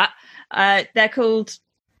look at that. They're called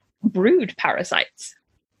brood parasites,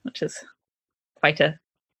 which is quite a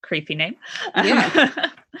creepy name. Yeah.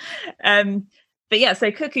 But yeah,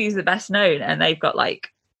 so cuckoo's the best known, and they've got like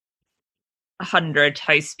 100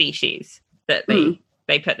 host species that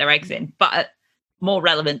they put their eggs in. But more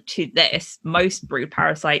relevant to this, most brood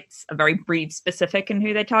parasites are very breed specific in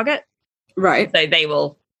who they target. Right. So they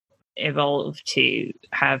will evolve to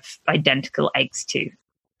have identical eggs to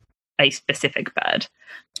a specific bird.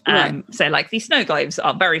 Right. So like these snow globes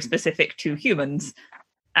are very specific to humans,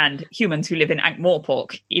 and humans who live in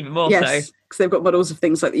Ankh-Morpork even more so. Yes, because they've got models of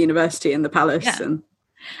things like the university and the palace. Yeah.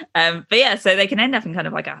 And but yeah, so they can end up in kind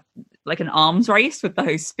of like an arms race with the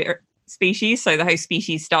host species. So the host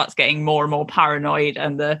species starts getting more and more paranoid,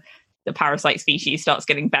 and the parasite species starts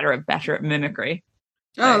getting better and better at mimicry.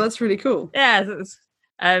 So, that's really cool. Yeah.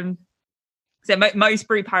 So most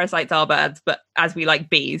brood parasites are birds, but as we like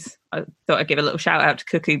bees, I thought I'd give a little shout out to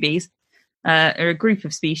cuckoo bees. Are a group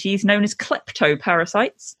of species known as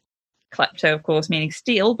kleptoparasites. Klepto, of course, meaning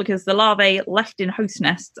steal, because the larvae left in host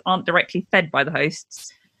nests aren't directly fed by the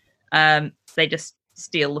hosts. They just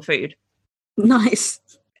steal the food. Nice.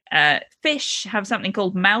 Fish have something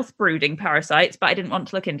called mouth-brooding parasites, but I didn't want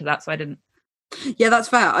to look into that, so I didn't. Yeah, that's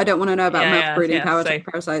fair. I don't want to know about mouth-brooding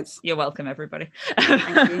parasites. You're welcome, everybody.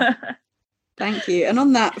 Thank you. Thank you. And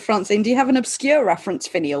on that, Francine, do you have an obscure reference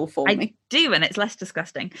finial for me? I do, and it's less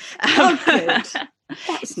disgusting. Oh, good.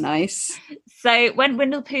 That's nice. So when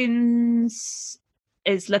Windlepoons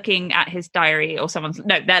is looking at his diary, or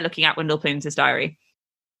they're looking at Windlepoons' diary,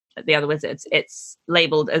 the other wizards, it's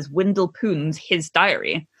labelled as Windlepoons' his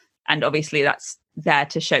diary. And obviously that's there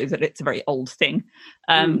to show that it's a very old thing.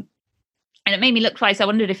 And it made me look twice. I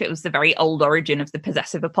wondered if it was the very old origin of the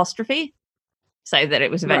possessive apostrophe, so that it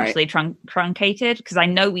was eventually truncated, because I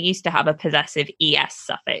know we used to have a possessive es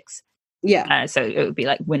suffix. Yeah. So it would be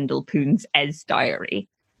like Windlepoons' diary.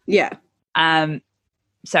 Yeah.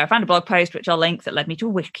 So I found a blog post, which I'll link, that led me to a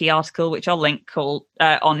wiki article, which I'll link, called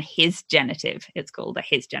on his genitive. It's called a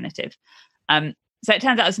his genitive. So it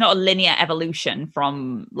turns out it's not a linear evolution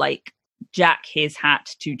from like Jack his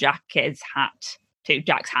hat to Jack his hat to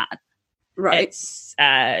Jack's hat. Right.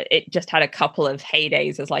 It just had a couple of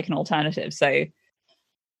heydays as like an alternative. So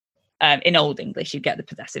in Old English, you get the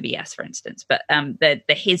possessive es, for instance, but the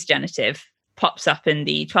his genitive pops up in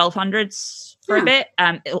the 1200s for a bit.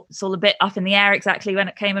 It's all a bit up in the air exactly when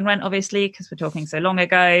it came and went, obviously, because we're talking so long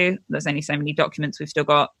ago. There's only so many documents we've still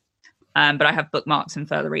got, but I have bookmarks and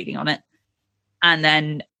further reading on it. And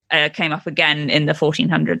then came up again in the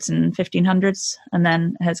 1400s and 1500s, and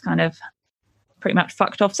then has kind of pretty much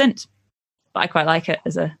fucked off since. But I quite like it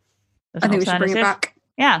as an I think we should bring it back.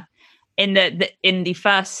 Yeah. In the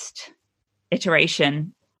first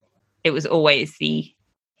iteration, it was always the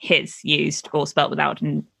his used, or spelt without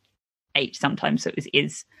an H sometimes, so it was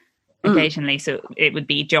is occasionally. So it would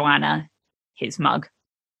be Joanna, his mug.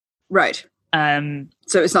 Right.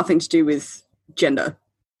 So it's nothing to do with gender.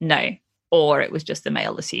 No, or it was just the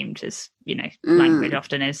male assumed, as language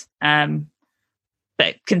often is.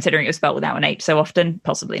 But considering it was spelled without an H so often,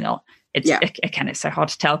 possibly not. Again, it's so hard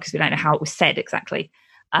to tell because we don't know how it was said exactly.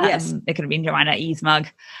 Yes. It could have been Joanna Easmug.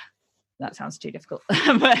 That sounds too difficult.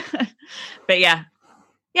 but yeah,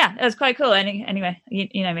 it was quite cool. Anyway,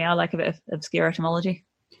 you know me, I like a bit of obscure etymology.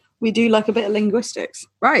 We do like a bit of linguistics.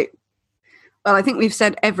 Right. Well, I think we've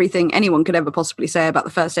said everything anyone could ever possibly say about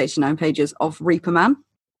the first 89 pages of Reaper Man.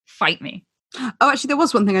 Fight me. Oh, actually, there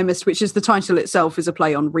was one thing I missed, which is the title itself is a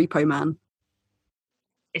play on Repo Man.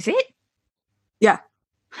 Is it? Yeah.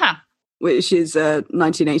 Huh. Which is a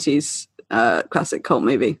 1980s classic cult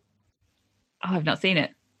movie. Oh, I've not seen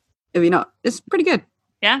it. Have you not? It's pretty good.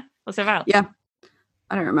 Yeah? What's it about? Yeah.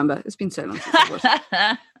 I don't remember. It's been so long since I watched it.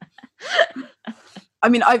 I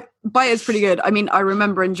mean, it's pretty good. I mean, I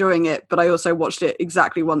remember enjoying it, but I also watched it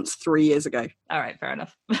exactly once 3 years ago. All right, fair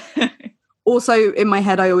enough. Also, in my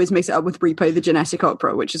head, I always mix it up with Repo the Genetic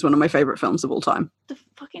Opera, which is one of my favourite films of all time. The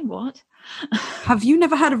fucking what? Have you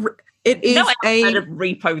never heard of it? Is heard of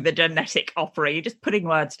Repo the Genetic Opera. You're just putting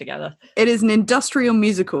words together. It is an industrial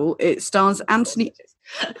musical. It stars Anthony,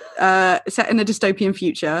 set in a dystopian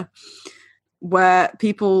future where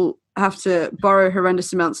people have to borrow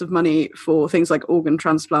horrendous amounts of money for things like organ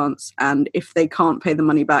transplants, and if they can't pay the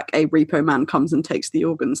money back, a repo man comes and takes the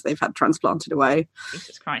organs they've had transplanted away.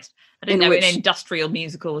 Jesus Christ. I didn't know an industrial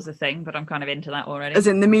musical was a thing, but I'm kind of into that already. As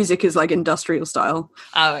in, the music is like industrial style.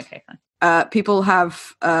 Oh, okay, fine. People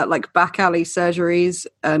have like back alley surgeries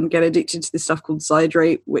and get addicted to this stuff called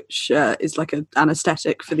Zydrate, which is like an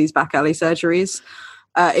anesthetic for these back alley surgeries.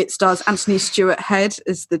 It stars Anthony Stewart Head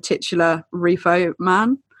as the titular repo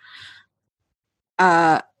man.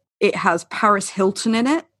 It has Paris Hilton in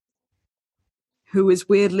it, who is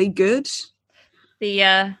weirdly good.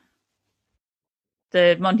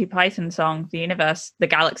 The Monty Python song, The Universe, the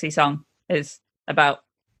Galaxy song, is about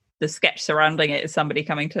the sketch surrounding it is somebody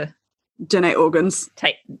coming to donate organs.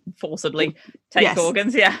 Forcibly take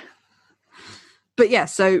organs, yeah. But yeah,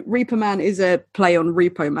 so Reaper Man is a play on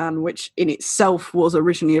Repo Man, which in itself was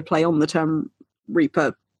originally a play on the term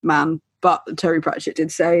Reaper Man, but Terry Pratchett did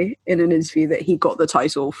say in an interview that he got the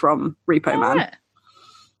title from Repo Man. Right.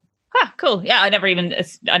 Ah, cool. Yeah, I never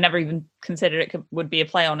even considered it would be a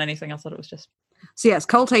play on anything. I thought it was just... So yes,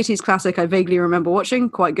 cult 80s classic I vaguely remember watching.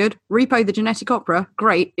 Quite good. Repo the Genetic Opera.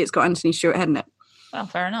 Great. It's got Anthony Stewart Head in it. Well,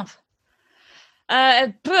 fair enough.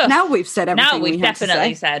 Now we've said everything. Now we've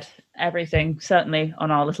definitely said everything, certainly on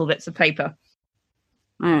our little bits of paper.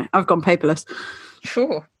 I've gone paperless.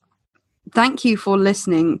 Sure. Thank you for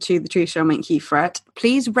listening to The Truth Shall Make You Fret.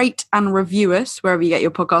 Please rate and review us wherever you get your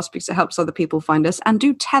podcast because it helps other people find us. And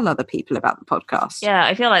do tell other people about the podcast. Yeah,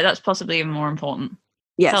 I feel like that's possibly even more important.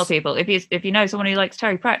 Yes. Tell people. If you know someone who likes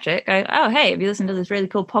Terry Pratchett, go, oh, hey, have you listened to this really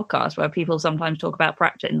cool podcast where people sometimes talk about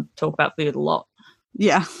Pratchett and talk about food a lot?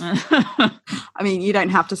 Yeah. I mean, you don't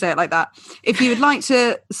have to say it like that. If you would like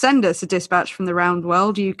to send us a dispatch from the round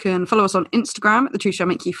world, you can follow us on Instagram at The Truth Shall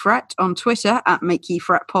Make You Fret, on Twitter at Make You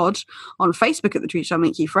Fret Pod, on Facebook at The Truth Shall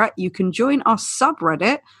Make You Fret. You can join our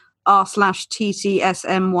subreddit,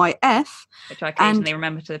 r/TTSMYF. Which I occasionally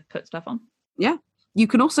remember to put stuff on. Yeah. You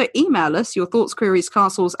can also email us your thoughts, queries,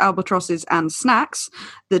 castles, albatrosses, and snacks,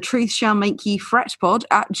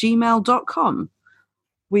 thetruthshallmakeyoufretpod@gmail.com.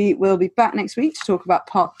 We will be back next week to talk about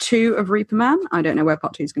part 2 of Reaper Man. I don't know where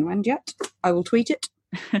part 2 is going to end yet. I will tweet it.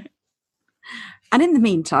 And in the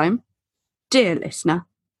meantime, dear listener,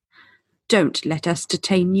 don't let us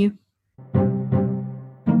detain you.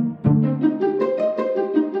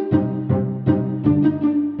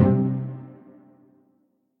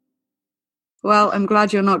 Well, I'm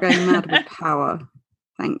glad you're not going mad with power.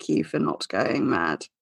 Thank you for not going mad.